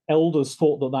elders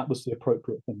thought that that was the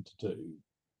appropriate thing to do.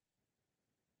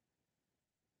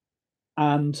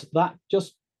 And that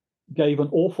just gave an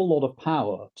awful lot of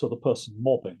power to the person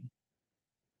mobbing,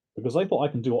 because they thought,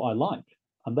 I can do what I like.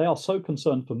 And they are so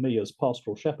concerned for me as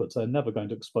pastoral shepherds, they're never going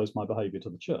to expose my behavior to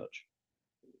the church.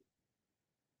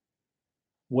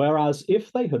 Whereas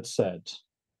if they had said,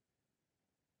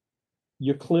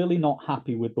 you're clearly not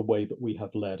happy with the way that we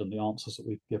have led and the answers that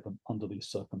we've given under these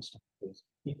circumstances,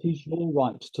 it is your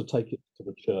right to take it to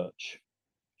the church.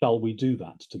 Shall we do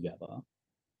that together?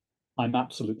 I'm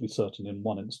absolutely certain in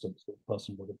one instance that the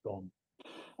person would have gone,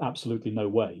 absolutely no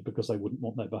way, because they wouldn't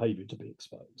want their behavior to be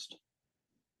exposed.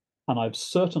 And I've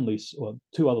certainly, well,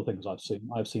 two other things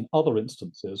I've seen other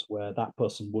instances where that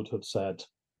person would have said,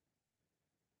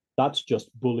 that's just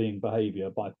bullying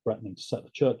behavior by threatening to set the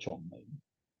church on me.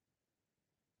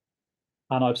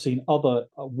 And I've seen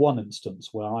one instance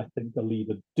where I think the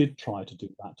leader did try to do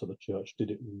that to the church, did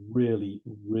it really,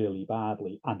 really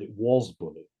badly, and it was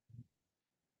bullying.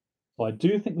 So I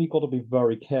do think we've got to be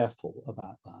very careful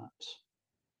about that.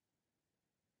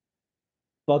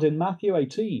 But in Matthew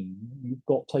 18, you've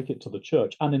got take it to the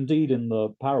church. And indeed, in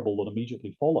the parable that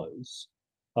immediately follows,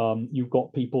 you've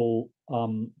got people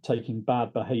taking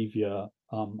bad behavior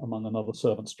among another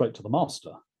servant straight to the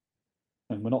master.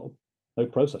 And no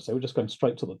process. They were just going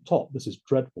straight to the top. This is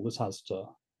dreadful.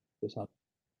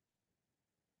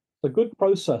 The good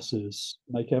processes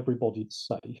make everybody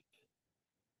safe.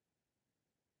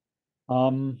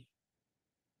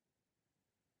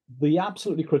 The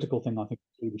absolutely critical thing, I think,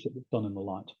 is leadership that's done in the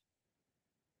light.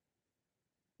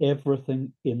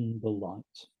 Everything in the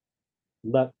light.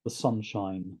 Let the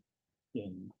sunshine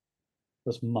in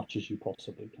as much as you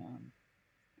possibly can.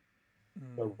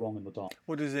 Go wrong in the dark.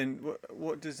 What does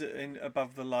it in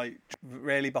above the light?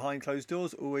 Rarely behind closed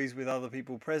doors, always with other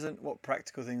people present. What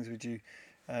practical things would you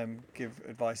give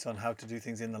advice on how to do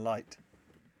things in the light?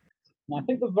 I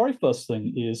think the very first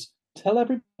thing is tell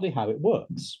everybody how it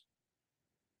works.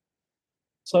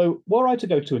 So, were I to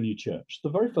go to a new church, the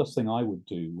very first thing I would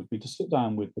do would be to sit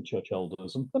down with the church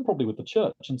elders and then probably with the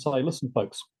church and say, listen,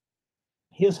 folks,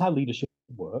 here's how leadership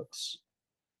works.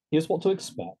 Here's what to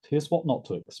expect. Here's what not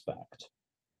to expect.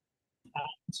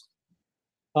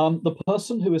 The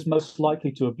person who is most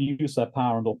likely to abuse their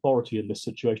power and authority in this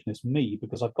situation is me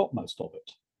because I've got most of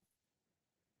it.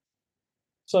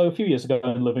 So a few years ago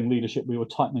in Living Leadership, we were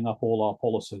tightening up all our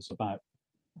policies about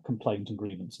complaint and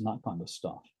grievance and that kind of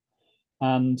stuff.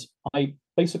 And I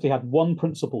basically had one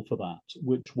principle for that,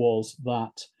 which was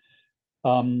that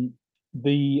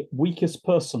the weakest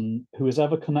person who is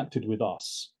ever connected with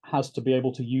us has to be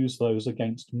able to use those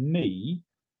against me,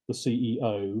 the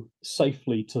CEO,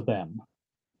 safely to them,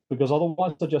 because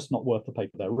otherwise they're just not worth the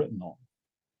paper they're written on.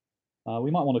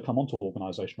 We might want to come on to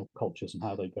organizational cultures and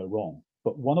how they go wrong.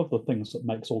 But one of the things that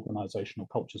makes organizational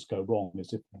cultures go wrong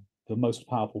is if the most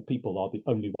powerful people are the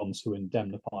only ones who are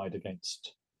indemnified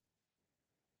against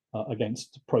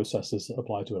processes that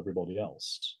apply to everybody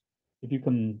else. If you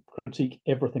can critique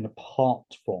everything apart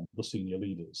from the senior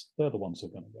leaders, they're the ones who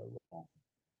are going to go wrong.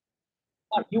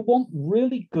 You want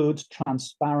really good,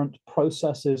 transparent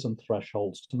processes and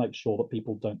thresholds to make sure that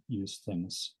people don't use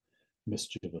things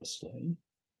mischievously.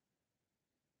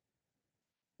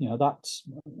 That's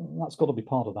got to be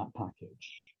part of that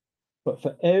package. But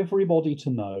for everybody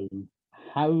to know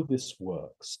how this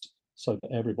works so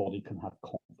that everybody can have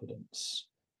confidence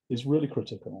is really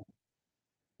critical.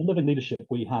 In Living Leadership,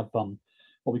 we have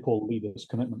what we call Leaders'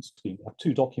 Commitment Scheme. We have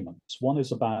two documents. One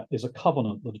is a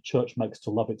covenant that a church makes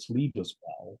to love its leaders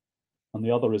well, and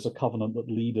the other is a covenant that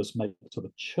leaders make to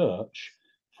the church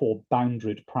for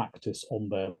boundaried practice on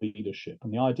their leadership.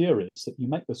 And the idea is that you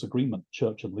make this agreement,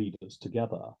 church and leaders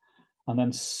together, and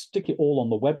then stick it all on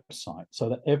the website so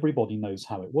that everybody knows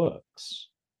how it works.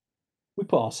 We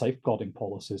put our safeguarding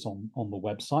policies on the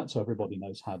website so everybody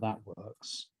knows how that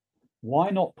works.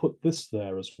 Why not put this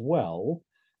there as well?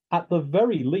 At the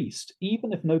very least,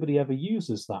 even if nobody ever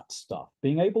uses that stuff,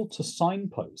 being able to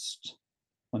signpost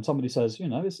when somebody says,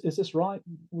 is this right?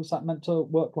 Was that meant to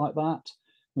work like that?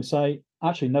 We say,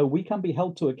 actually, no, we can be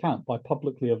held to account by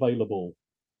publicly available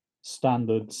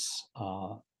standards,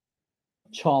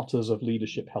 charters of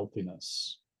leadership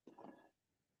healthiness.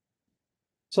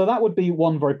 So that would be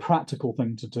one very practical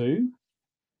thing to do.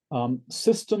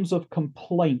 Systems of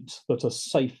complaint that are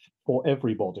safe for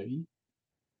everybody,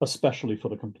 especially for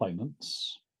the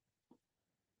complainants.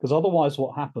 Because otherwise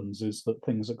what happens is that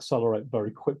things accelerate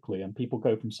very quickly and people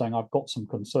go from saying, I've got some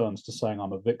concerns, to saying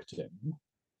I'm a victim.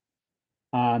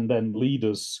 And then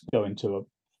leaders go into a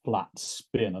flat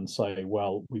spin and say,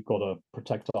 well, we've got to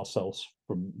protect ourselves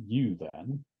from you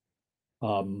then.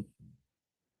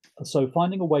 So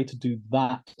finding a way to do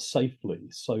that safely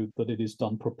so that it is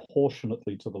done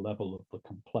proportionately to the level of the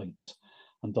complaint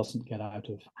and doesn't get out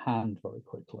of hand very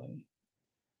quickly.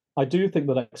 I do think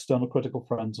that external critical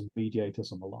friends and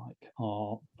mediators and the like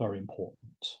are very important.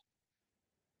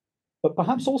 But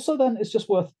perhaps also then it's just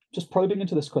worth just probing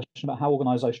into this question about how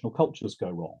organizational cultures go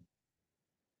wrong.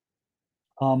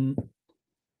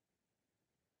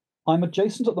 I'm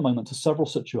adjacent at the moment to several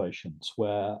situations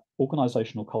where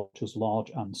organizational cultures, large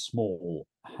and small,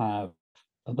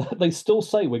 they still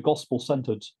say we're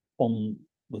gospel-centered on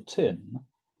the tin,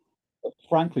 but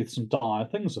frankly, some dire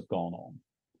things have gone on.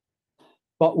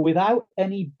 But without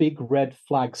any big red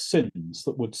flag sins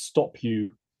that would stop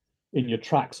you in your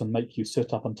tracks and make you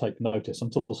sit up and take notice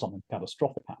until something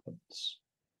catastrophic happens.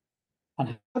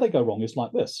 And how they go wrong is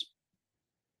like this,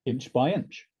 inch by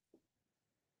inch.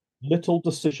 Little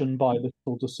decision by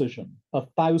little decision,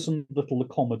 1,000 little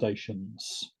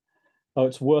accommodations. Oh,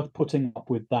 it's worth putting up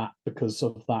with that because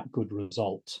of that good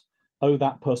result. Oh,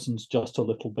 that person's just a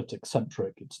little bit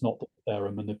eccentric. It's not that they're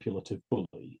a manipulative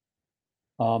bully.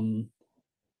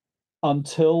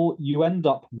 Until you end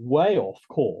up way off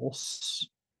course,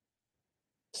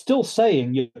 still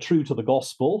saying you're true to the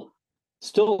gospel,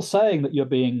 still saying that you're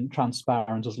being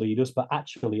transparent as leaders, but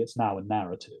actually it's now a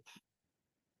narrative.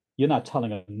 You're now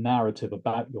telling a narrative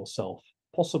about yourself,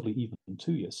 possibly even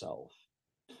to yourself.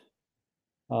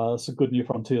 So Good New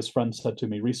Frontiers friend said to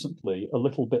me recently, a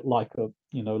little bit like a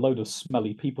load of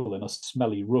smelly people in a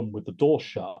smelly room with the door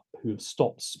shut who've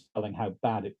stopped smelling how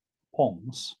bad it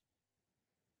pongs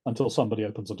until somebody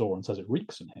opens the door and says it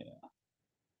reeks in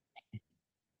here.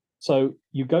 So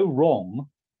you go wrong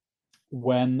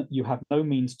when you have no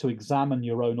means to examine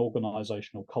your own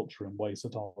organizational culture in ways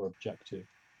that are objective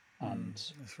and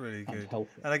that's really good.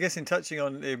 Healthy. And I guess in touching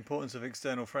on the importance of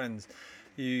external friends,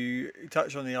 you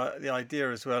touch on the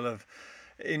idea as well of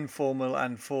informal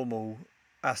and formal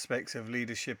aspects of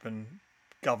leadership and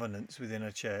governance within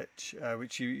a church,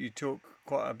 which you talk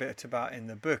quite a bit about in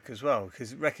the book as well,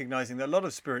 because recognizing that a lot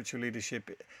of spiritual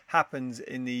leadership happens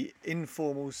in the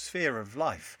informal sphere of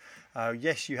life.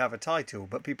 Yes, you have a title,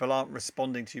 but people aren't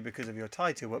responding to you because of your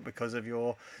title, but because of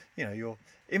your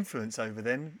influence over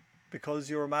them, because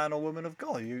you're a man or woman of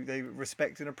God. They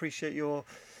respect and appreciate your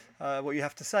what you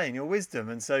have to say and your wisdom,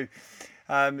 and so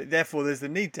therefore there's the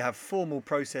need to have formal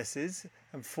processes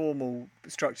and formal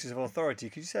structures of authority.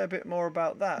 Could you say a bit more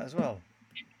about that as well?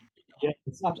 Yes,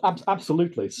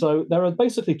 absolutely. So there are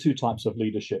basically two types of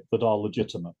leadership that are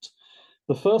legitimate.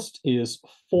 The first is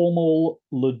formal,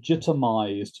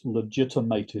 legitimized,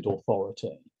 legitimated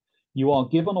authority. You are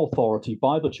given authority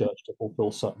by the church to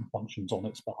fulfill certain functions on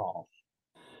its behalf.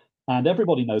 And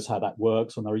everybody knows how that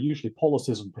works, and there are usually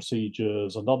policies and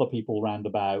procedures and other people round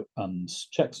about and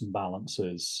checks and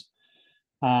balances,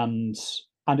 and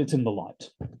it's in the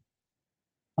light.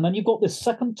 And then you've got this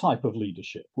second type of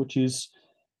leadership, which is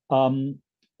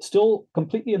still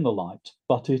completely in the light,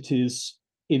 but it is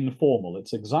informal.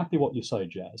 It's exactly what you say,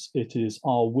 Jez. It is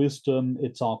our wisdom,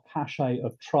 it's our cachet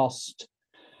of trust.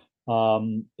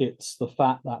 It's the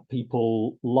fact that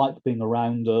people like being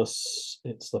around us.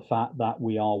 It's the fact that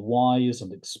we are wise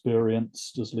and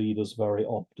experienced as leaders very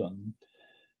often.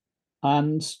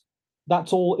 And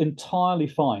that's all entirely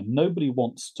fine. Nobody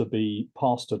wants to be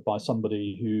pastored by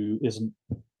somebody who isn't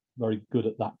very good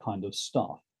at that kind of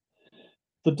stuff.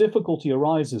 The difficulty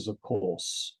arises, of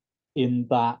course, in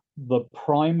that the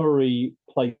primary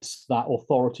place that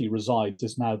authority resides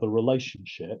is now the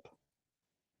relationship,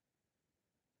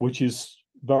 which is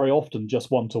very often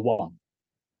just one-to-one.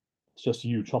 It's just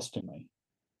you trusting me.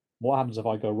 What happens if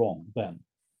I go wrong then?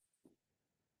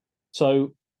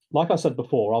 So, like I said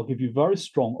before, I'll give you very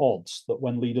strong odds that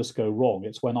when leaders go wrong,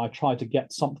 it's when I try to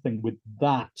get something with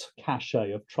that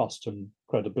cachet of trust and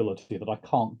credibility that I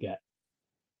can't get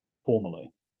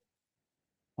formally.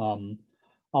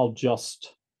 I'll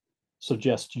just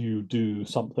suggest you do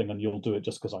something and you'll do it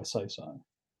just because I say so.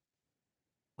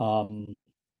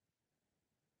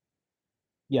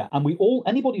 Yeah, and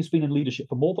anybody who's been in leadership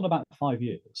for more than about 5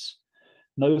 years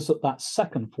knows that that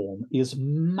second form is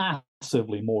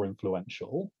massively more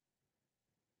influential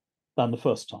than the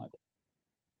first type.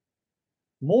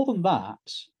 More than that,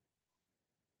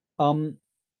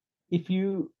 if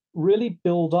you really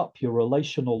build up your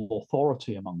relational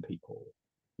authority among people,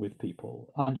 with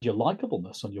people, and your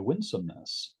likableness and your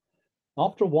winsomeness,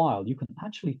 after a while, you can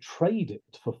actually trade it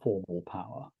for formal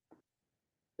power.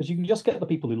 Because you can just get the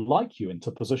people who like you into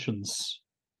positions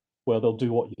where they'll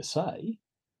do what you say,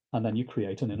 and then you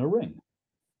create an inner ring.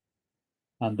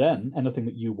 And then anything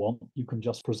that you want, you can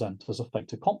just present as a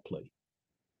fait accompli.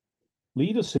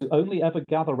 Leaders who only ever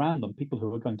gather around them people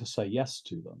who are going to say yes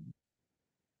to them.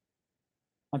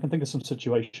 I can think of some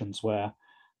situations where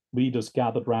leaders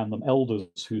gathered around them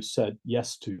elders who said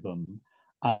yes to them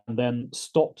and then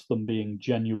stopped them being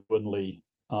genuinely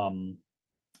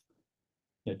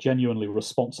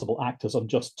responsible actors and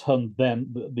just turned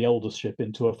them, the eldership,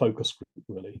 into a focus group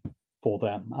really for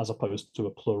them, as opposed to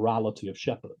a plurality of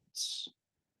shepherds,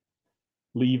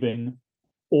 leaving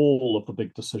all of the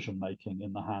big decision making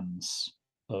in the hands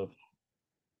of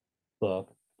the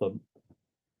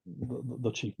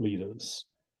chief leaders,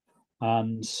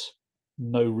 and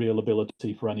no real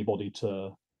ability for anybody to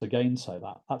gainsay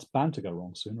that. That's bound to go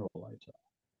wrong sooner or later.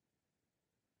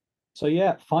 So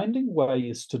yeah, finding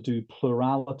ways to do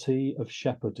plurality of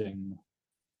shepherding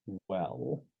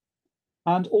well,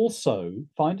 and also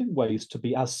finding ways to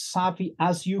be as savvy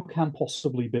as you can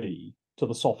possibly be to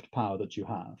the soft power that you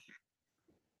have.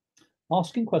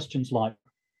 Asking questions like,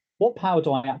 what power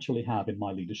do I actually have in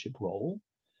my leadership role?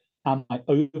 Am I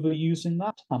overusing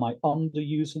that? Am I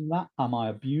underusing that? Am I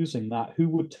abusing that? Who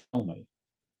would tell me?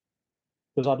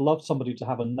 Because I'd love somebody to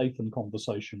have a Nathan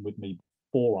conversation with me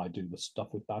before I do the stuff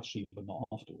with Bathsheba, not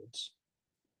afterwards.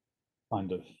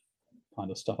 Kind of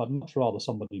stuff. I'd much rather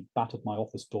somebody battered my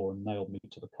office door and nailed me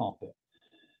to the carpet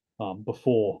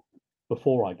before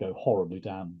I go horribly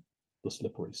down the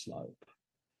slippery slope.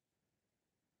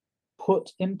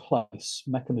 Put in place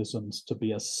mechanisms to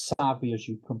be as savvy as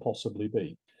you can possibly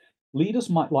be. Leaders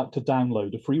might like to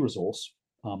download a free resource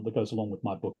that goes along with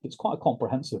my book. It's quite a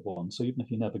comprehensive one, so even if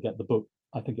you never get the book,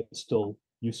 I think it's still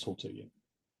useful to you.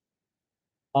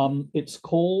 It's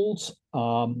called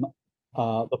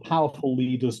the Powerful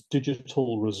Leaders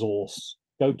Digital Resource.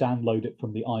 Go download it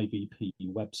from the IVP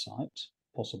website.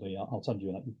 Possibly, I'll send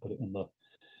you that. You put it in the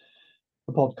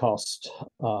podcast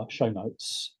show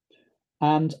notes.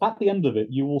 And at the end of it,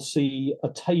 you will see a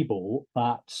table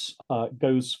that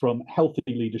goes from healthy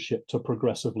leadership to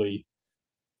progressively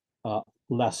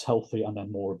less healthy and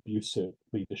then more abusive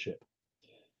leadership.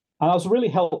 And I was really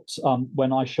helped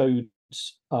when I showed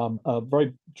a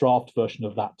very draft version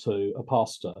of that to a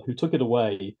pastor who took it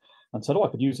away and said, "Oh, I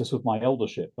could use this with my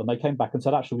eldership." And they came back and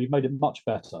said, "Actually, we've made it much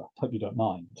better. Hope you don't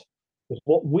mind." Because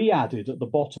what we added at the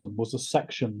bottom was a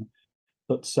section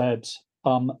that said,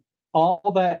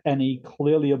 are there any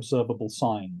clearly observable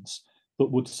signs that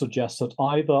would suggest that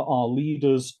either our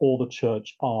leaders or the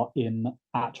church are in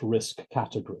at-risk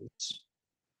categories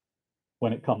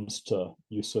when it comes to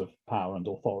use of power and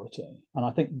authority? And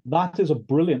I think that is a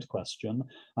brilliant question.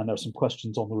 And there are some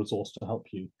questions on the resource to help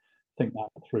you think that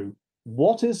through.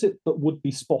 What is it that would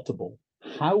be spottable?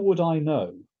 How would I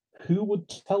know? Who would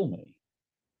tell me?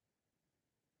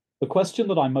 The question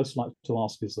that I most like to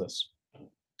ask is this: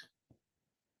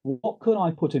 what could I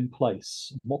put in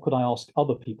place? What could I ask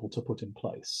other people to put in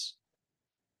place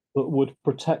that would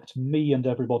protect me and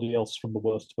everybody else from the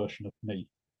worst version of me?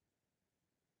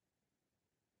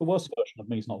 The worst version of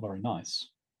me is not very nice.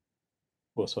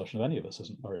 The worst version of any of us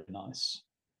isn't very nice.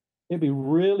 It'd be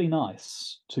really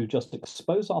nice to just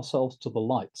expose ourselves to the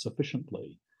light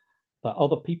sufficiently that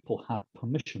other people have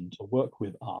permission to work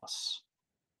with us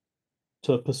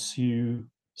to pursue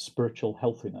spiritual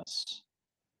healthiness,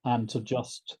 and to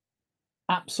just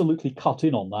absolutely cut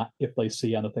in on that if they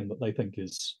see anything that they think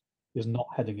is not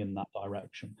heading in that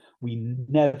direction. We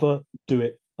never do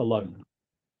it alone.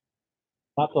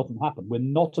 That doesn't happen. We're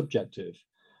not objective.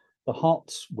 The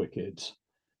heart's wicked.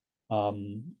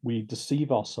 We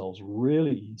deceive ourselves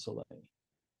really easily.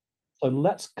 So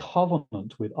let's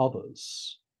covenant with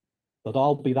others that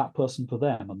I'll be that person for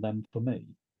them and them for me.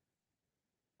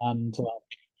 And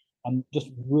just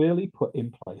really put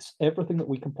in place everything that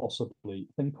we can possibly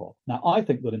think of. Now, I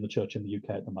think that in the church in the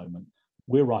UK at the moment,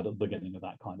 we're right at the beginning of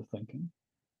that kind of thinking.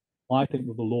 I think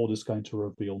that the Lord is going to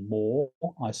reveal more.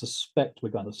 I suspect we're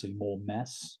going to see more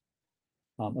mess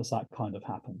as that kind of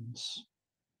happens.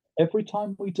 Every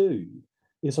time we do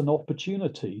is an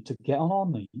opportunity to get on our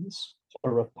knees,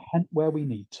 to repent where we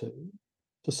need to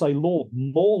say, "Lord,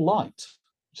 more light.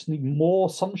 Just need more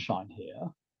sunshine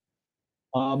here.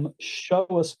 Show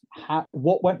us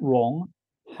what went wrong,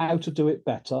 how to do it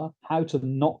better, how to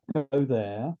not go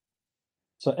there."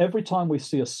 So every time we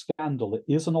see a scandal, it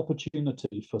is an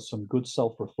opportunity for some good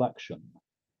self-reflection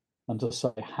and to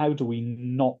say, how do we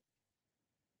not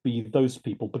be those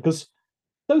people? Because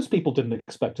those people didn't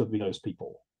expect to be those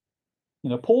people.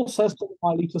 Paul says to the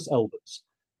Miletus elders,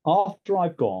 after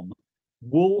I've gone,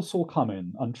 wolves will come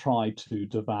in and try to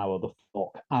devour the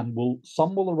flock, and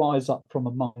some will arise up from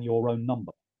among your own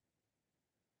number.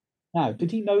 Now, did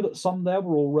he know that some there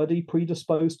were already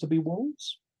predisposed to be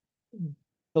wolves?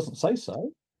 Doesn't say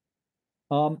so.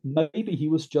 Maybe he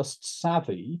was just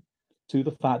savvy to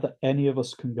the fact that any of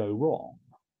us can go wrong.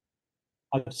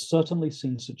 I've certainly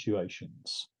seen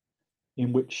situations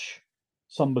in which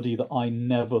somebody that I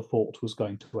never thought was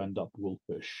going to end up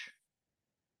wolfish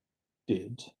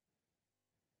did,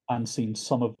 and seen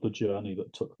some of the journey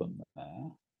that took them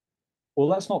there. Well,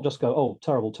 let's not just go, "Oh,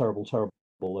 terrible, terrible, terrible,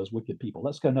 those wicked people."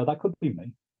 Let's go, "No, that could be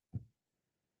me."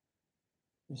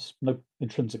 There's no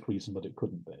intrinsic reason that it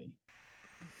couldn't be.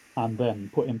 And then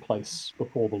put in place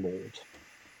before the Lord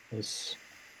as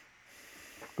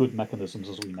good mechanisms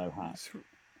as we know how.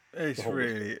 It's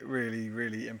really, really,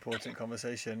 really important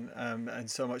conversation, and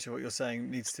so much of what you're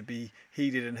saying needs to be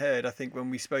heeded and heard. I think when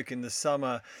we spoke in the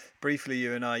summer, briefly,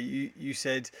 you and I, you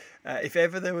said if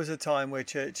ever there was a time where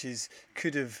churches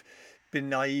could have been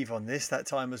naive on this, that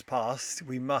time has passed.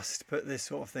 We must put this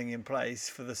sort of thing in place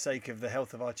for the sake of the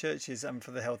health of our churches and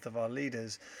for the health of our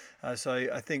leaders. So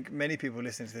I think many people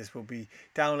listening to this will be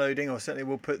downloading, or certainly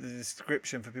we'll put the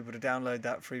description for people to download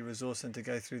that free resource and to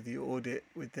go through the audit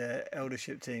with their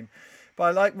eldership team. But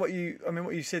I like what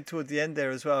you said toward the end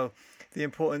there as well, the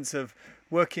importance of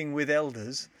working with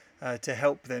elders to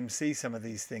help them see some of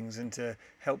these things and to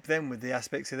help them with the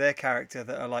aspects of their character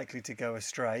that are likely to go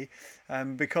astray.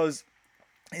 Because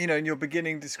in your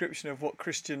beginning description of what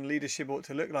Christian leadership ought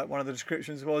to look like, one of the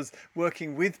descriptions was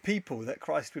working with people that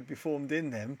Christ would be formed in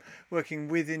them, working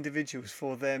with individuals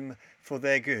for them, for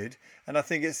their good. And I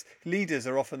think leaders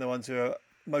are often the ones who are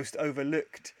most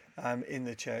overlooked in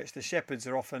the church. The shepherds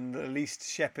are often the least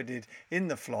shepherded in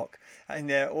the flock, and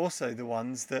they're also the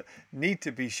ones that need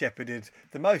to be shepherded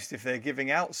the most if they're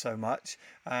giving out so much.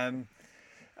 And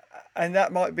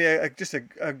that might be just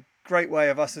a great way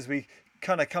of us, as we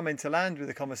kind of come into land with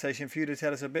the conversation, for you to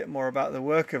tell us a bit more about the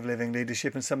work of living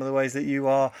leadership and some of the ways that you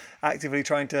are actively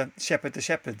trying to shepherd the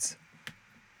shepherds.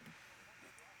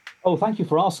 Oh, thank you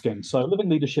for asking. So living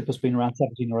leadership has been around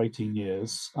 17 or 18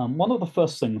 years. One of the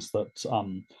first things that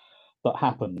that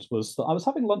happened was that I was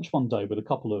having lunch one day with a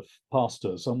couple of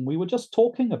pastors, and we were just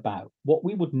talking about what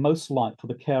we would most like for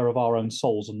the care of our own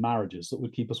souls and marriages that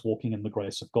would keep us walking in the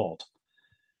grace of God.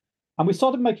 And we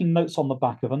started making notes on the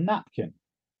back of a napkin.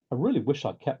 I really wish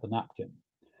I'd kept the napkin.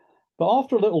 But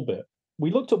after a little bit,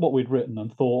 we looked at what we'd written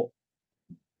and thought,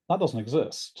 that doesn't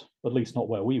exist, at least not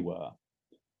where we were.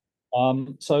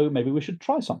 So maybe we should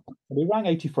try something. We rang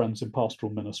 80 friends in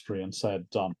pastoral ministry and said,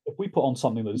 if we put on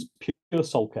something that is pure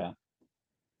soul care,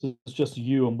 it's just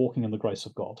you and walking in the grace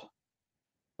of God.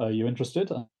 Are you interested?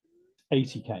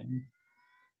 80 came.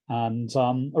 And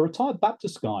a retired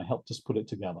Baptist guy helped us put it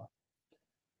together.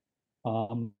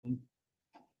 Hang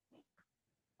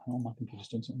on, my computer's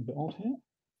doing something a bit odd here.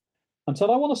 And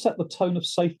said, I want to set the tone of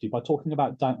safety by talking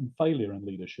about doubt and failure in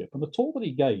leadership. And the talk that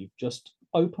he gave just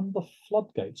opened the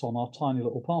floodgates on our tiny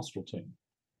little pastoral team,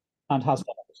 and has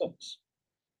done ever since.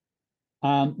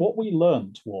 And what we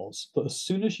learned was that as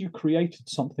soon as you created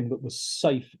something that was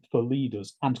safe for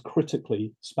leaders and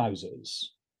critically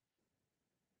spouses,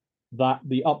 that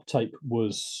the uptake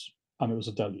was, it was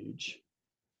a deluge.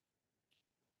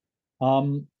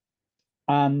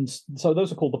 And so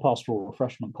those are called the Pastoral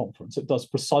Refreshment Conference. It does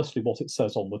precisely what it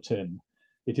says on the tin.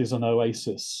 It is an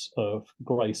oasis of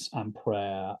grace and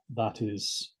prayer that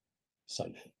is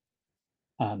safe.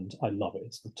 And I love it.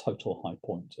 It's the total high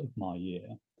point of my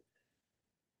year.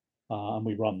 And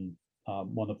we run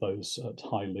one of those at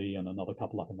Highley and another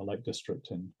couple up in the Lake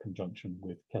District in conjunction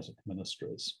with Keswick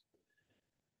Ministries.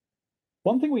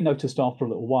 One thing we noticed after a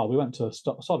little while, we went to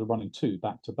started running two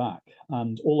back to back,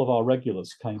 and all of our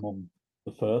regulars came on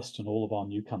the first and all of our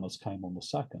newcomers came on the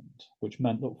second, which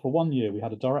meant that for 1 year we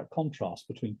had a direct contrast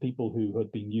between people who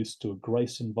had been used to a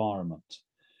grace environment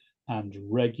and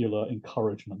regular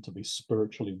encouragement to be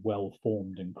spiritually well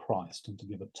formed in Christ and to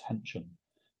give attention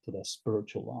to their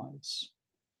spiritual lives.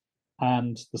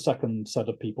 And the second set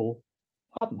of people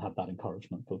hadn't had that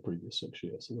encouragement for the previous 6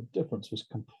 years. So the difference was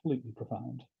completely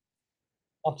profound,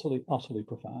 utterly, utterly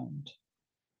profound.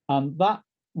 And that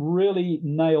really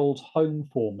nailed home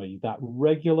for me that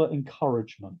regular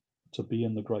encouragement to be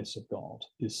in the grace of God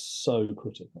is so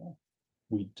critical.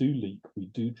 We do leak, we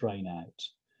do drain out,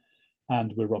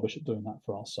 and we're rubbish at doing that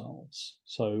for ourselves.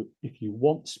 So if you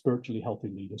want spiritually healthy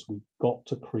leaders, we've got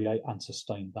to create and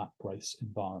sustain that grace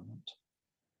environment.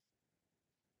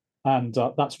 And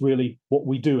that's really what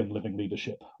we do in Living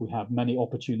Leadership. We have many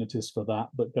opportunities for that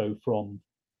go from,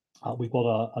 we've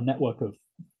got a network of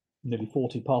nearly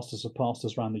 40 pastors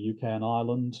around the UK and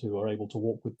Ireland who are able to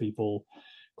walk with people,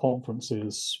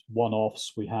 conferences,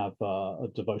 one-offs. We have a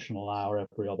devotional hour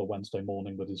every other Wednesday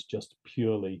morning that is just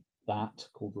purely that,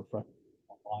 called Refresh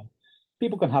Online.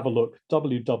 People can have a look,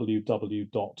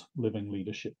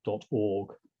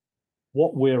 www.livingleadership.org.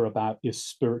 What we're about is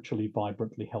spiritually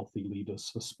vibrantly healthy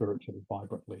leaders for spiritually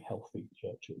vibrantly healthy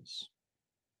churches.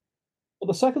 But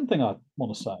the second thing I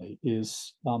want to say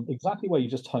is exactly where you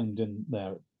just honed in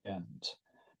there at the end,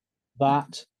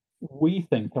 that we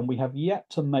think, and we have yet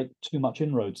to make too much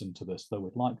inroads into this, though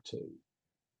we'd like to,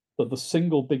 that the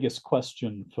single biggest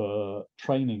question for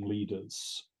training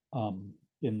leaders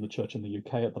in the church in the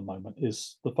UK at the moment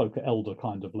is the folk at elder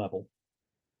kind of level,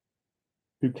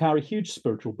 who carry huge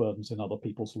spiritual burdens in other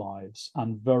people's lives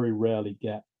and very rarely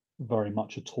get very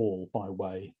much at all by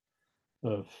way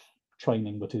of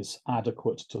training that is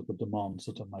adequate to the demands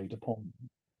that are made upon them.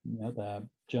 You know, they're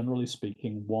generally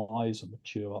speaking wise and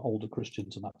mature older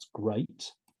Christians, and that's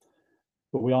great.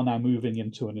 But we are now moving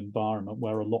into an environment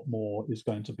where a lot more is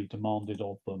going to be demanded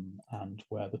of them and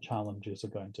where the challenges are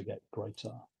going to get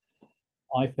greater.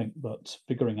 I think that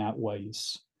figuring out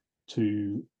ways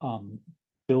to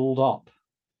build up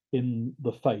in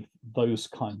the faith those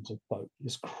kinds of folk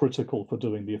is critical for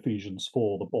doing the Ephesians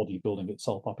 4, the body building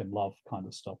itself up in love kind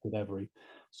of stuff, with every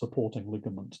supporting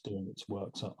ligament doing its work.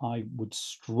 So I would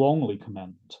strongly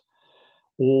commend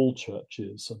all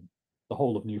churches and the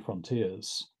whole of New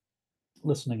Frontiers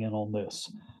listening in on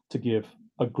this to give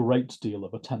a great deal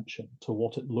of attention to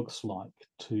what it looks like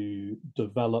to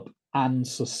develop and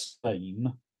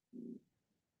sustain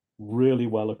really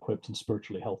well-equipped and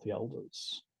spiritually healthy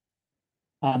elders,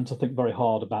 and to think very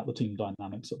hard about the team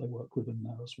dynamics that they work with in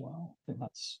there as well. I think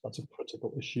that's a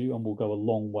critical issue and will go a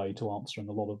long way to answering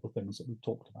a lot of the things that we've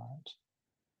talked about.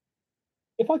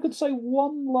 If I could say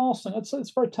one last thing, I'd say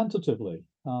it's very tentatively.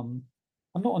 I'm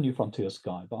not a New Frontiers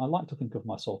guy, but I like to think of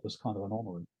myself as kind of an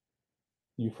honorary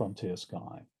New Frontiers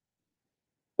guy.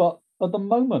 But at the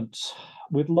moment,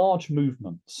 with large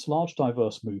movements, large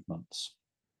diverse movements,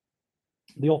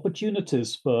 the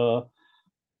opportunities for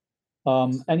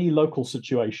any local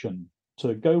situation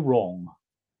to go wrong,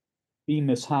 be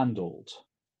mishandled,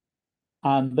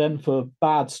 And then for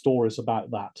bad stories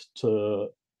about that to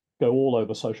go all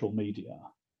over social media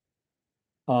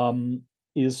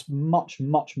is much,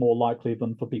 much more likely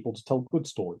than for people to tell good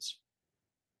stories.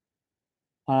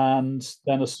 And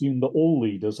then assume that all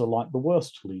leaders are like the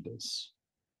worst leaders.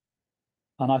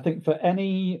 And I think for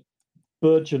any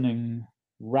burgeoning,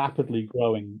 rapidly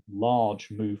growing, large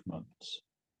movement,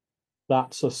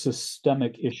 that's a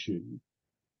systemic issue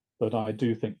that I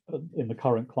do think in the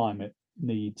current climate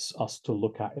needs us to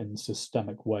look at in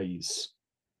systemic ways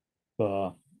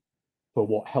for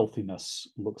what healthiness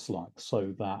looks like,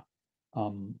 so that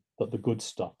that the good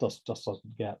stuff just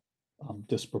doesn't get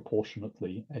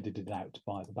disproportionately edited out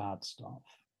by the bad stuff.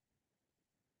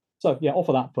 So yeah,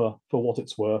 offer that for what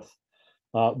it's worth.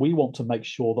 We want to make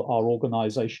sure that our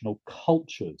organizational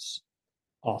cultures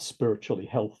are spiritually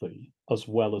healthy, as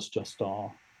well as just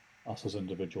us as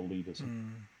individual leaders.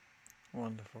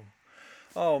 Wonderful.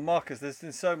 Oh, Marcus, there's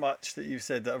been so much that you've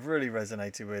said that I've really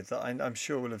resonated with, that I'm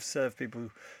sure will have served people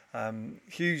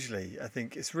hugely. I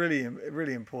think it's really,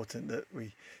 really important that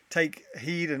we take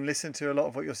heed and listen to a lot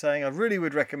of what you're saying. I really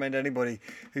would recommend anybody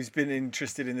who's been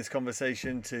interested in this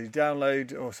conversation to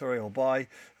download or buy,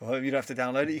 or you don't have to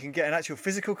download it. You can get an actual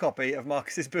physical copy of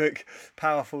Marcus's book,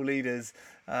 Powerful Leaders,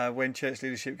 When Church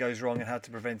Leadership Goes Wrong and How to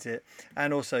Prevent It,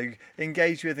 and also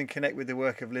engage with and connect with the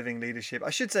work of Living Leadership. I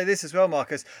should say this as well,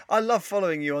 Marcus. I love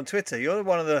following you on Twitter. You're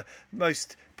one of the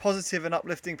most positive and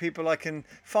uplifting people I can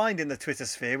find in the Twitter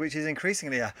sphere, which is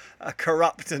increasingly a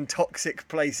corrupt and toxic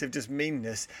place of just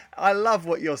meanness. I love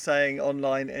what you're saying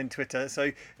online and Twitter,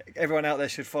 so everyone out there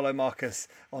should follow Marcus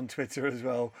on Twitter as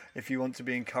well if you want to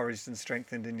be encouraged and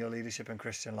strengthened in your leadership and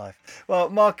Christian life. Well,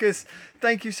 Marcus,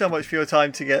 thank you so much for your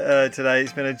time today.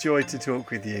 It's been a joy to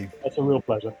talk with you. It's a real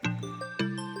pleasure.